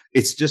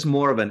 It's just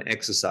more of an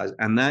exercise,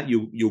 and that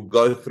you'll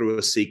go through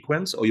a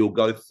sequence or you'll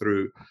go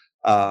through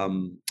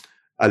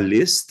a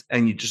list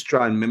and you just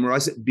try and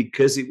memorize it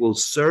because it will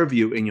serve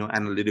you in your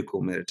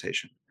analytical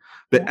meditation.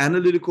 But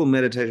analytical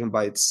meditation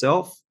by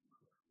itself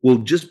will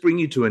just bring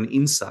you to an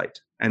insight.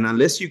 And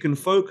unless you can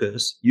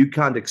focus, you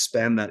can't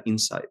expand that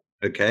insight.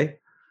 Okay.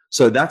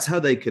 So that's how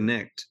they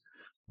connect.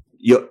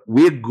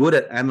 We're good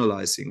at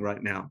analyzing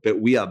right now,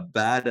 but we are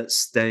bad at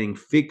staying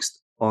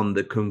fixed on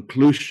the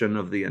conclusion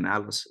of the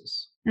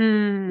analysis.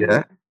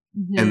 Yeah.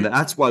 And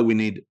that's why we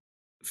need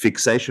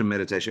fixation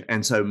meditation.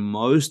 And so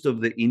most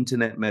of the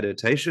internet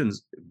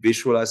meditations,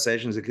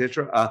 visualizations,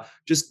 etc., are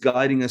just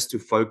guiding us to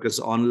focus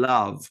on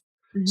love.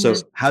 So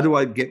how do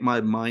I get my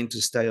mind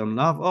to stay on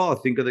love? Oh,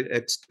 think of the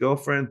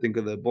ex-girlfriend, think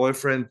of the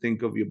boyfriend,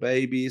 think of your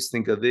babies,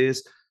 think of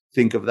this,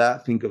 think of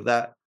that, think of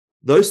that.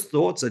 Those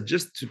thoughts are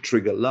just to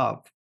trigger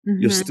love.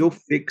 You're still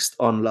fixed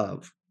on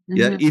love.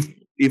 Yeah.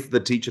 If the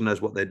teacher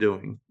knows what they're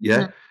doing.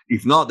 Yeah.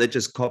 If not, they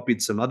just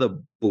copied some other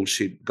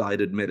bullshit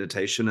guided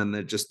meditation and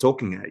they're just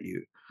talking at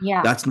you.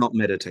 Yeah. That's not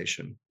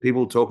meditation.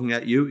 People talking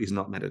at you is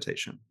not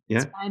meditation.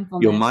 Yeah.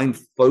 Your mind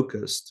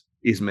focused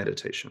is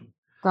meditation.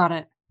 Got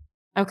it.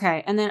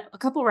 Okay. And then a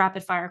couple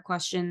rapid fire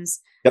questions.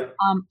 Yep.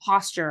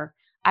 Posture.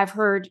 I've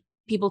heard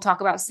people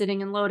talk about sitting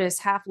in lotus,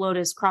 half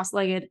lotus,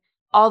 cross-legged,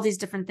 all these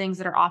different things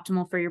that are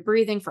optimal for your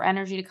breathing, for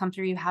energy to come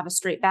through you, have a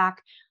straight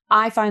back.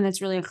 I find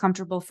that's really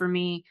uncomfortable for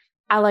me.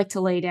 I like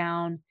to lay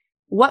down.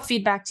 What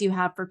feedback do you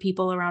have for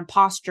people around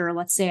posture?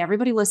 Let's say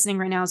everybody listening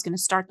right now is going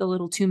to start the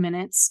little 2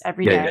 minutes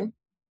every day. Yeah.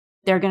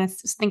 They're going to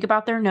think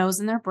about their nose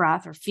and their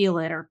breath or feel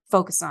it or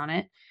focus on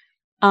it.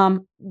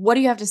 What do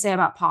you have to say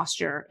about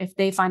posture if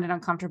they find it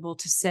uncomfortable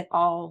to sit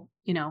all,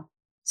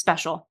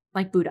 special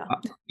like Buddha?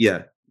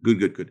 Yeah.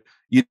 Good.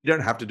 You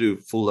don't have to do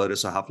full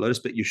lotus or half lotus,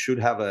 but you should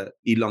have a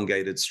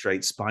elongated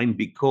straight spine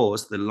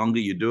because the longer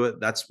you do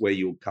it, that's where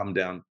you'll come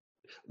down.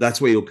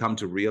 That's where you'll come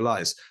to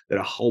realize that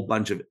a whole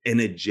bunch of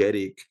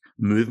energetic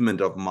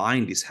movement of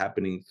mind is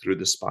happening through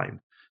the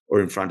spine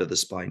or in front of the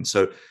spine.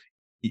 So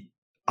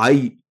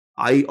I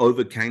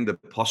overcame the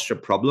posture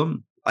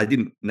problem. I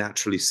didn't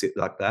naturally sit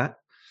like that.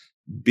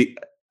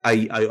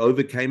 I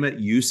overcame it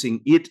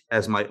using it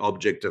as my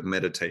object of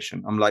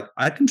meditation. I'm like,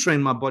 I can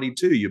train my body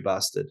too, you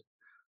bastard.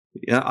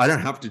 Yeah, I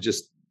don't have to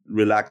just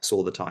relax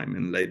all the time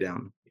and lay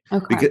down.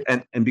 Okay.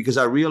 Because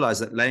I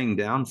realized that laying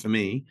down for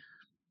me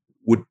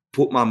would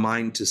put my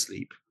mind to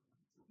sleep.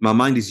 My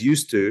mind is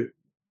used to,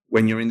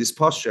 when you're in this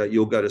posture,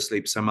 you'll go to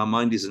sleep. So my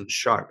mind isn't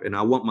sharp. And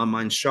I want my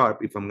mind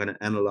sharp if I'm going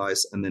to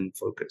analyze and then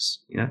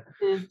focus. Yeah.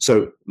 Mm.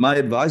 So my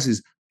advice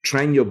is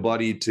train your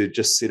body to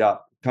just sit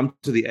up, come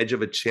to the edge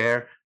of a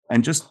chair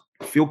and just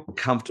feel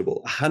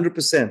comfortable.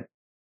 100%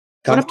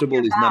 comfortable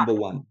is number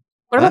one.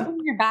 What about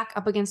putting your back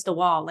up against a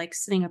wall, like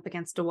sitting up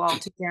against a wall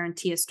to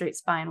guarantee a straight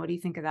spine? What do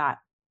you think of that?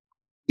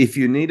 If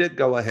you need it,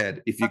 go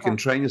ahead. If you can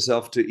train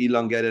yourself to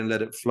elongate and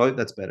let it float,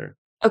 that's better.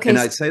 Okay. And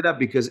I'd say that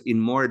because in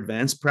more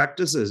advanced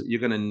practices, you're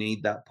going to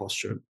need that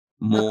posture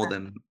more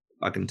than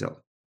I can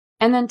tell.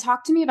 And then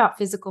talk to me about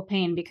physical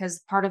pain, because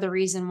part of the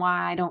reason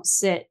why I don't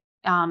sit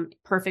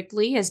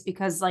perfectly is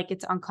because like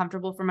it's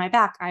uncomfortable for my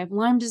back. I have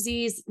Lyme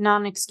disease, not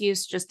an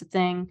excuse, just a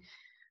thing.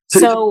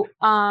 So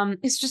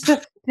it's just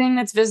a thing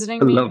that's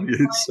visiting me. I love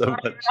you so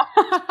much.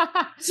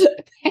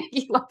 Thank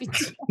you, love you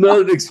too.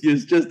 Not an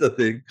excuse, just a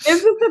thing.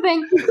 It's just a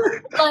thing.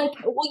 Like,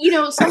 well, you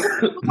know, some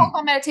people talk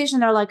about meditation,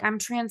 they're like, I'm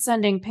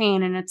transcending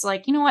pain. And it's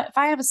like, you know what? If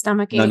I have a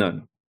stomach ache,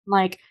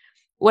 like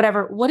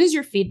whatever, what is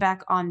your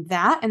feedback on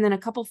that? And then a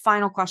couple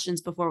final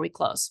questions before we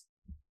close.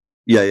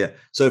 Yeah.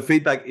 So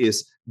feedback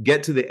is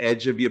get to the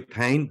edge of your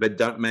pain, but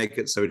don't make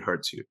it so it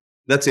hurts you.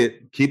 That's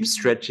it. Keep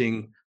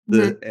stretching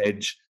the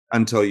edge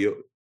until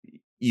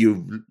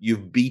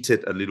you've beat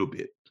it a little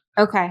bit.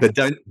 Okay. But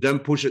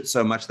don't push it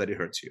so much that it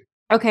hurts you.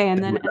 Okay.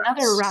 And then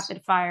another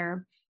rapid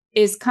fire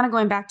is kind of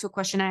going back to a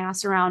question I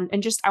asked around,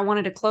 and just, I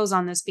wanted to close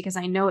on this because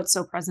I know it's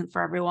so present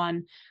for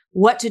everyone.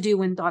 What to do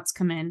when thoughts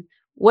come in?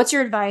 What's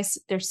your advice?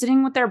 They're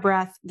sitting with their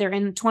breath. They're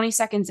in 20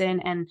 seconds in,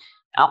 and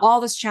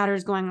all this chatter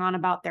is going on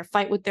about their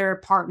fight with their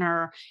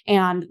partner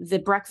and the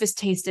breakfast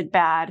tasted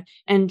bad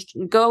and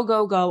go,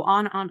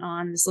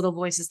 on. This little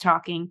voice is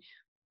talking.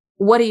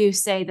 What do you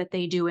say that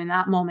they do in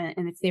that moment?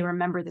 And if they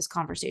remember this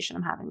conversation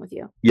I'm having with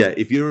you? Yeah.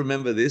 If you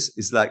remember this,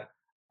 it's like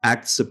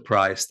act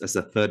surprised as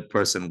a third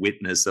person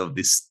witness of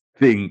this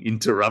thing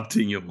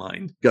interrupting your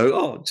mind. Go,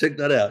 oh, check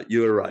that out.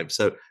 You arrived.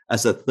 So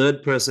as a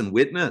third person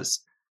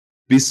witness,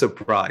 be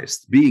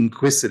surprised, be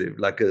inquisitive,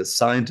 like a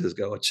scientist.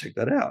 Go, oh, check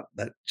that out.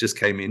 That just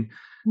came in.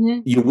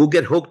 Mm-hmm. You will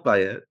get hooked by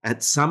it.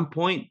 At some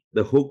point,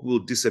 the hook will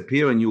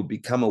disappear and you'll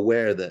become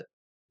aware that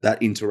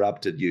that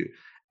interrupted you.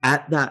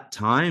 At that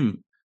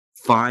time,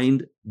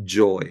 find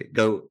joy.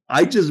 Go,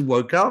 I just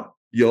woke up,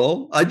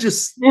 y'all. I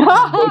just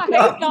woke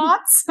up.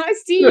 Thoughts. I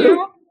see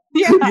you.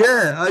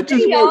 Yeah, I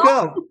just woke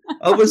up.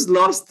 I was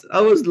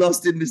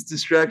lost in this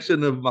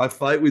distraction of my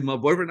fight with my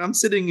boyfriend. I'm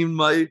sitting in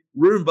my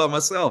room by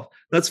myself.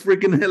 That's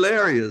freaking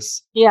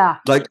hilarious. Yeah.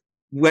 Like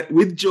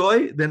with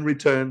joy, then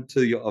return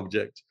to your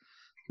object.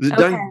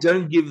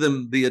 Don't give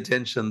them the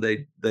attention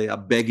they are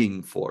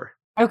begging for.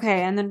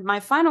 Okay. And then my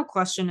final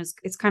question is,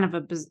 it's kind of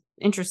a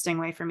interesting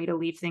way for me to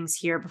leave things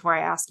here before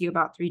I ask you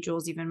about 3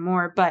 Joules even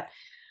more. But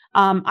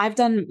I've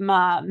done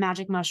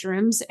magic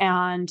mushrooms,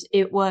 and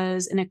it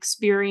was an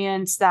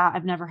experience that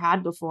I've never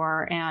had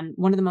before, and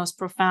one of the most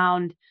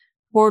profound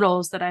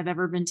portals that I've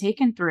ever been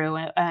taken through.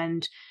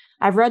 And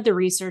I've read the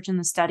research and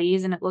the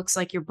studies, and it looks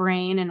like your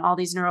brain and all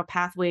these neural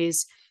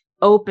pathways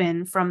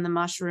open from the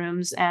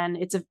mushrooms.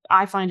 And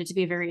I find it to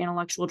be a very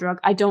intellectual drug.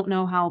 I don't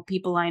know how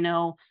people I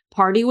know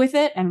party with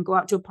it and go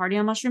out to a party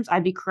on mushrooms.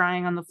 I'd be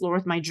crying on the floor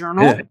with my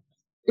journal. Yeah.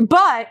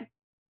 But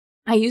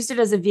I used it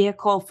as a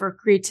vehicle for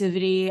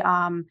creativity.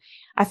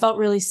 I felt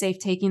really safe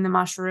taking the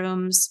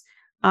mushrooms.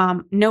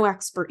 No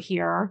expert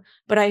here,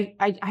 but I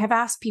have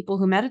asked people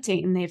who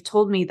meditate, and they've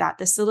told me that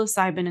the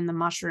psilocybin in the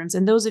mushrooms,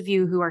 and those of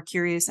you who are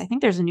curious, I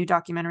think there's a new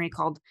documentary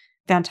called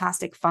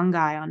Fantastic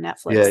Fungi on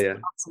Netflix. Yeah. It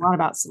talks a lot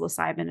about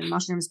psilocybin and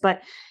mushrooms,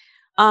 but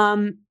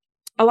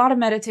a lot of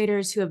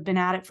meditators who have been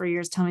at it for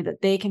years tell me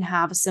that they can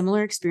have a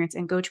similar experience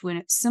and go to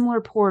a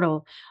similar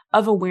portal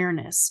of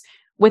awareness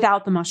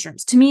without the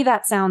mushrooms. To me,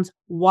 that sounds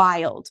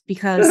wild,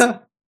 because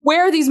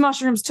where these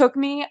mushrooms took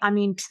me, I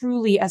mean,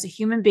 truly, as a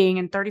human being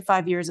in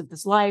 35 years of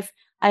this life,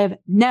 I have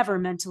never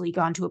mentally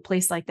gone to a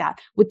place like that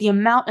with the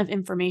amount of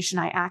information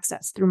I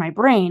access through my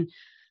brain.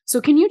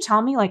 So can you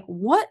tell me, like,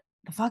 what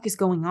the fuck is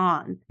going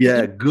on?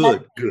 Yeah,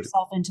 good.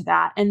 Yourself into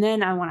that. And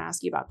then I want to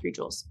ask you about 3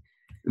 Joules.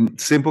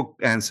 Simple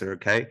answer,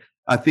 okay?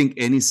 I think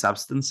any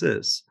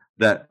substances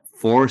that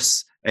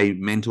force a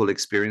mental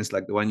experience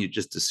like the one you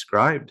just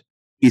described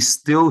is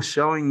still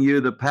showing you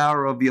the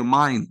power of your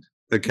mind,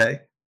 okay?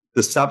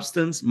 The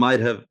substance might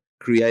have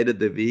created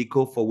the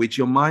vehicle for which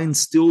your mind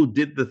still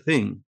did the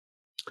thing.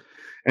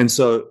 And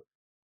so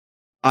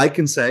I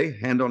can say,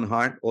 hand on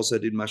heart, also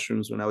did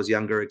mushrooms when I was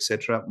younger,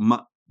 etc.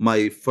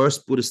 My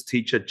first Buddhist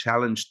teacher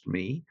challenged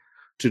me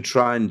to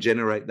try and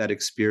generate that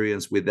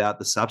experience without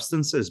the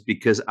substances,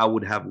 because I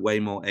would have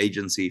way more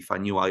agency if I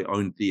knew I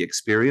owned the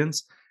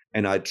experience.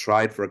 And I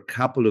tried for a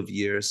couple of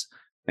years.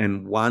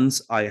 And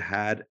once I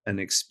had an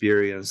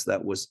experience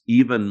that was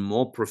even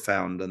more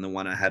profound than the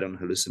one I had on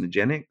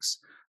hallucinogenics,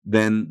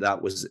 then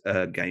that was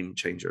a game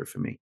changer for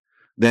me.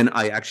 Then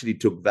I actually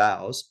took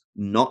vows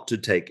not to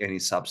take any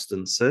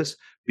substances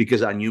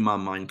because I knew my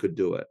mind could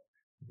do it.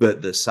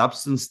 But the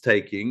substance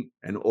taking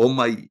and all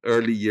my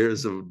early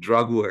years of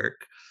drug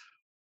work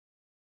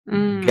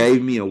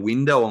gave me a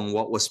window on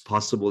what was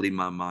possible in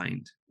my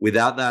mind.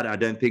 Without that, I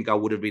don't think I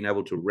would have been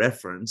able to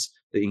reference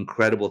the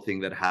incredible thing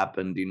that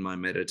happened in my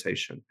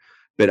meditation.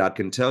 But I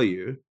can tell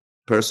you,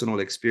 personal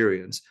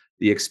experience,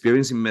 the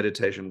experience in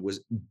meditation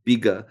was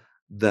bigger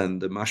than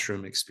the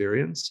mushroom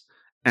experience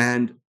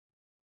and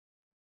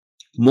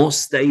more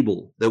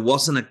stable. There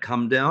wasn't a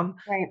come down.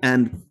 Right.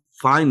 And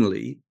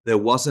finally, there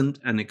wasn't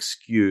an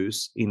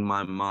excuse in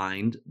my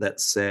mind that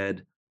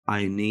said,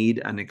 I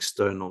need an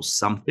external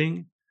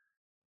something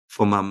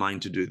for my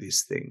mind to do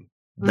this thing.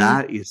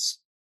 That is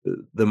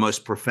the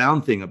most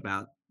profound thing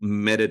about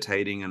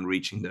meditating and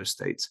reaching those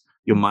states.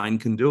 Your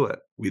mind can do it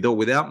with or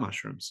without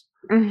mushrooms.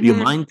 Your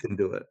mind can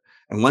do it.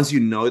 And once you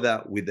know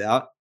that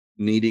without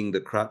needing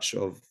the crutch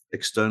of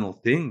external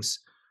things,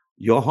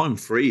 you're home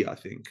free, I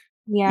think.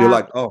 Yeah. You're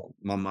like, oh,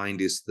 my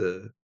mind is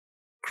the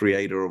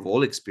creator of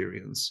all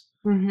experience.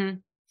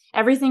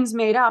 Everything's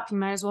made up. You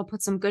might as well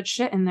put some good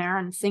shit in there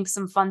and think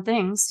some fun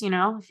things,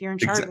 if you're in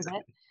charge of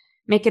it.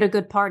 Make it a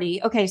good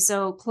party. Okay,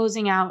 so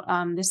closing out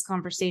this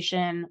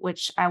conversation,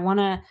 which I want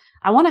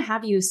to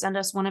have you send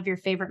us one of your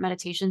favorite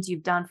meditations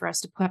you've done for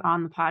us to put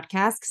on the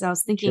podcast, because I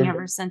was thinking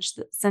ever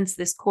since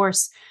this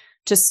course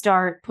to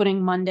start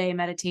putting Monday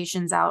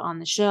meditations out on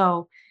the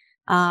show.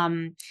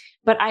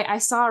 But I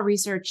saw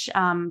research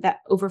that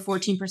over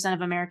 14%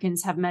 of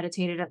Americans have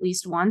meditated at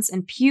least once.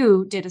 And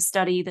Pew did a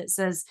study that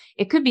says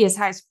it could be as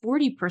high as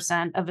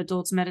 40% of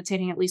adults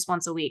meditating at least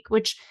once a week,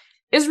 which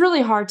is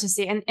really hard to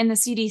see. And in the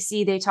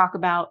CDC, they talk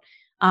about,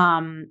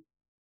 14%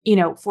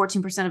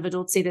 of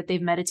adults say that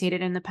they've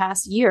meditated in the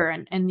past year,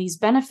 and these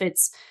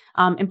benefits,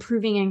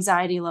 improving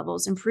anxiety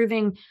levels,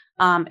 improving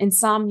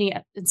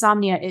insomnia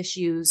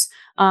issues.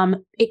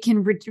 It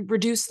can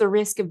reduce the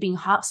risk of being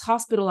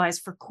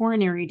hospitalized for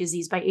coronary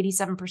disease by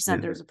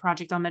 87%. There's a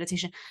project on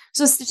meditation.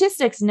 So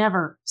statistics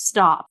never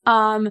stop.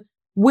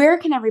 Where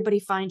can everybody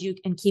find you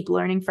and keep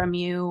learning from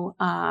you?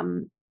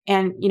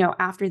 And,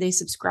 after they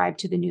subscribe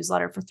to the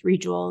newsletter for 3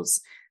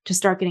 Jewels to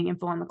start getting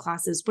info on the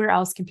classes, where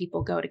else can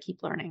people go to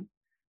keep learning?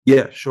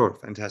 Yeah, sure.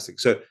 Fantastic.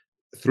 So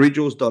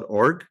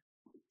 3jewels.org,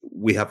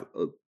 we have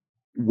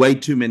way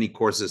too many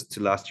courses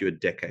to last you a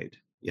decade.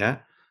 Yeah.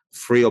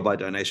 Free or by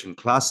donation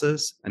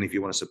classes. And if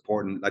you want to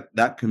support like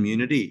that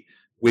community,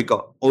 we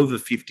got over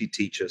 50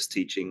 teachers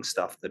teaching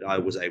stuff that I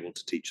was able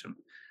to teach them.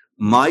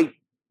 My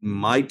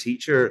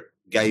teacher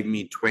gave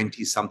me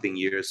 20 something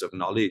years of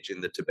knowledge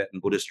in the Tibetan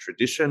Buddhist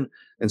tradition.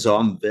 And so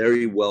I'm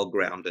very well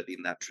grounded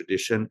in that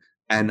tradition.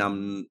 And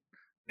I'm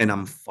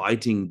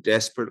fighting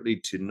desperately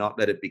to not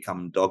let it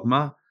become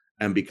dogma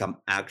and become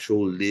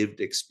actual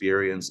lived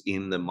experience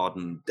in the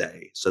modern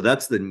day. So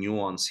that's the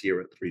nuance here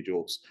at 3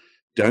 Jewels.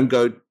 Don't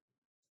go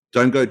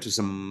to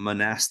some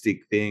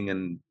monastic thing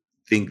and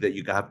think that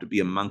you have to be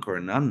a monk or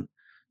a nun.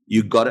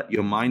 You got it.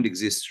 Your mind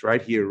exists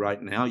right here,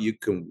 right now. You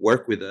can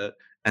work with it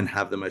and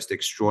have the most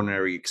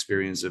extraordinary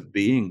experience of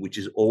being, which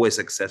is always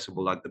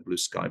accessible like the blue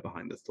sky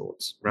behind the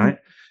thoughts, right?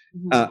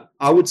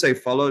 I would say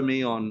follow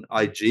me on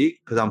IG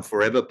because I'm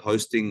forever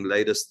posting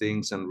latest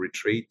things and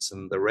retreats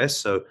and the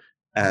rest. So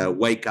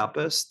Wake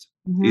Upist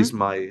is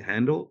my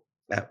handle,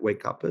 at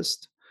Wake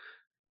Upist.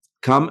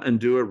 Come and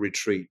do a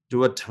retreat.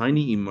 Do a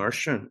tiny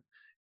immersion,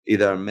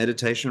 either a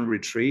meditation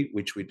retreat,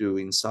 which we do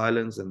in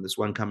silence, and there's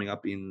one coming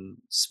up in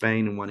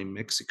Spain and one in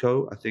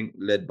Mexico, I think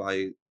led by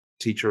a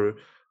teacher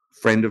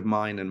friend of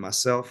mine and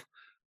myself,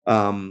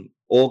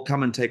 or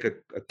come and take a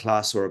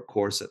class or a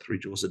course at 3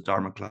 Jewels, a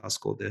Dharma class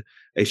called the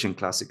Asian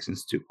Classics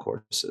Institute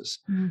courses.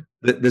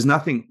 There's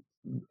nothing,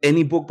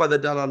 any book by the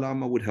Dalai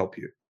Lama would help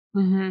you.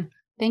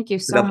 Thank you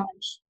so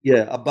much.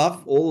 Yeah,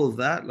 above all of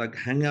that, like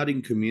hang out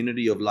in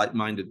community of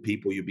like-minded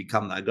people, you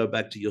become that. I go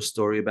back to your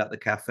story about the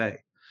cafe.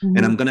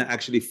 And I'm going to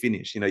actually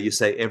finish. You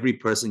say every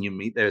person you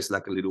meet there is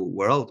like a little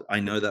world.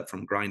 I know that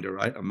from Grindr,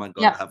 right? Oh my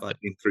God, have I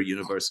been through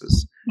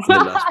universes in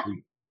the last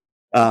week?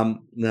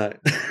 No,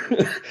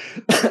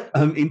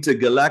 I'm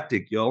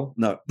intergalactic, y'all.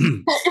 No.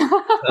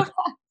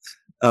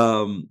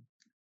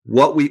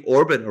 What we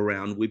orbit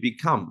around, we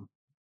become.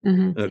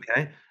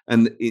 Okay.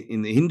 And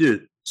in the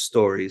Hindu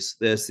stories,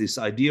 there's this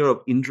idea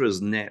of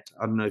Indra's net.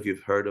 I don't know if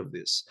you've heard of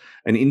this.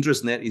 And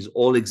Indra's net is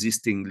all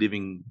existing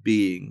living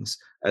beings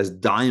as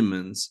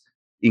diamonds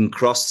in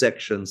cross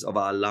sections of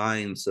our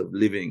lines of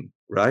living,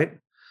 right?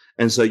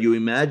 And so you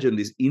imagine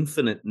this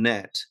infinite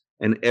net,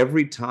 and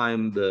every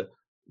time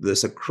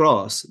there's a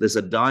cross, there's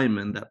a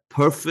diamond that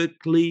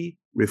perfectly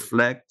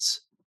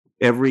reflects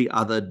every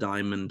other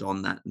diamond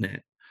on that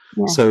net.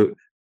 So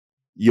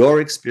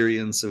your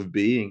experience of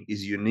being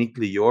is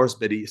uniquely yours,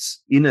 but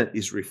in it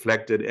is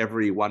reflected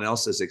everyone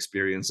else's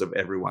experience of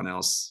everyone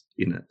else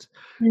in it.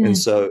 And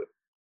so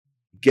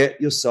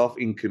get yourself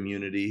in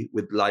community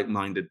with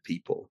like-minded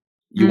people.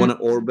 You want to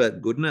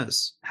orbit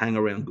goodness, hang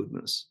around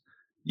goodness.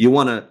 You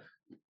want to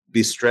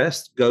be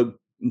stressed, go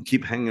and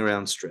keep hanging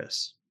around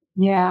stress.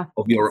 Of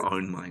your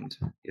own mind.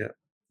 Yeah,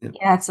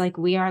 it's like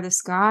we are the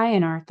sky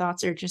and our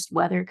thoughts are just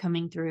weather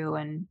coming through.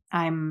 And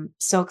I'm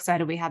so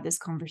excited we had this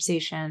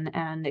conversation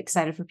and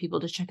excited for people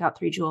to check out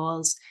 3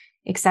 Jewels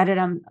excited.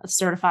 I'm a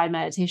certified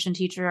meditation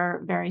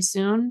teacher very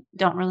soon.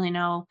 Don't really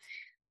know.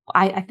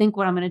 I think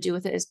what I'm going to do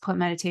with it is put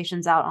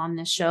meditations out on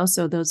this show.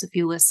 So those of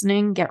you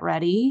listening, get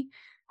ready.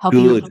 Help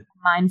you with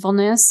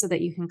mindfulness so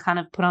that you can kind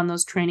of put on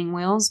those training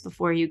wheels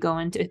before you go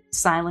into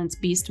silence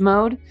beast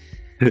mode.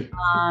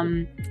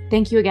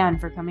 Thank you again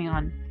for coming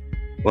on.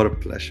 What a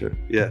pleasure.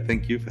 Yeah,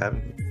 thank you for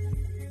having me.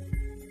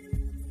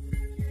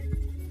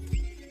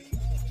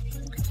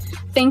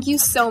 Thank you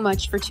so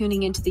much for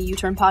tuning into the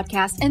U-Turn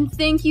podcast. And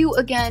thank you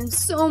again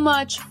so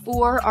much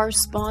for our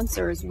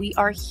sponsors. We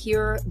are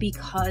here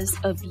because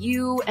of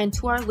you. And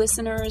to our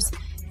listeners,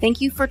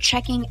 thank you for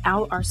checking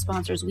out our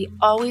sponsors. We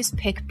always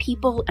pick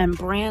people and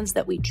brands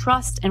that we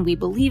trust and we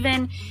believe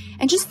in.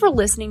 And just for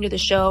listening to the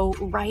show,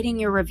 writing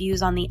your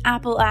reviews on the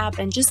Apple app,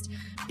 and just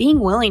being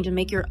willing to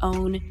make your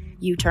own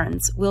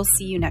U-turns. We'll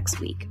see you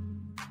next week.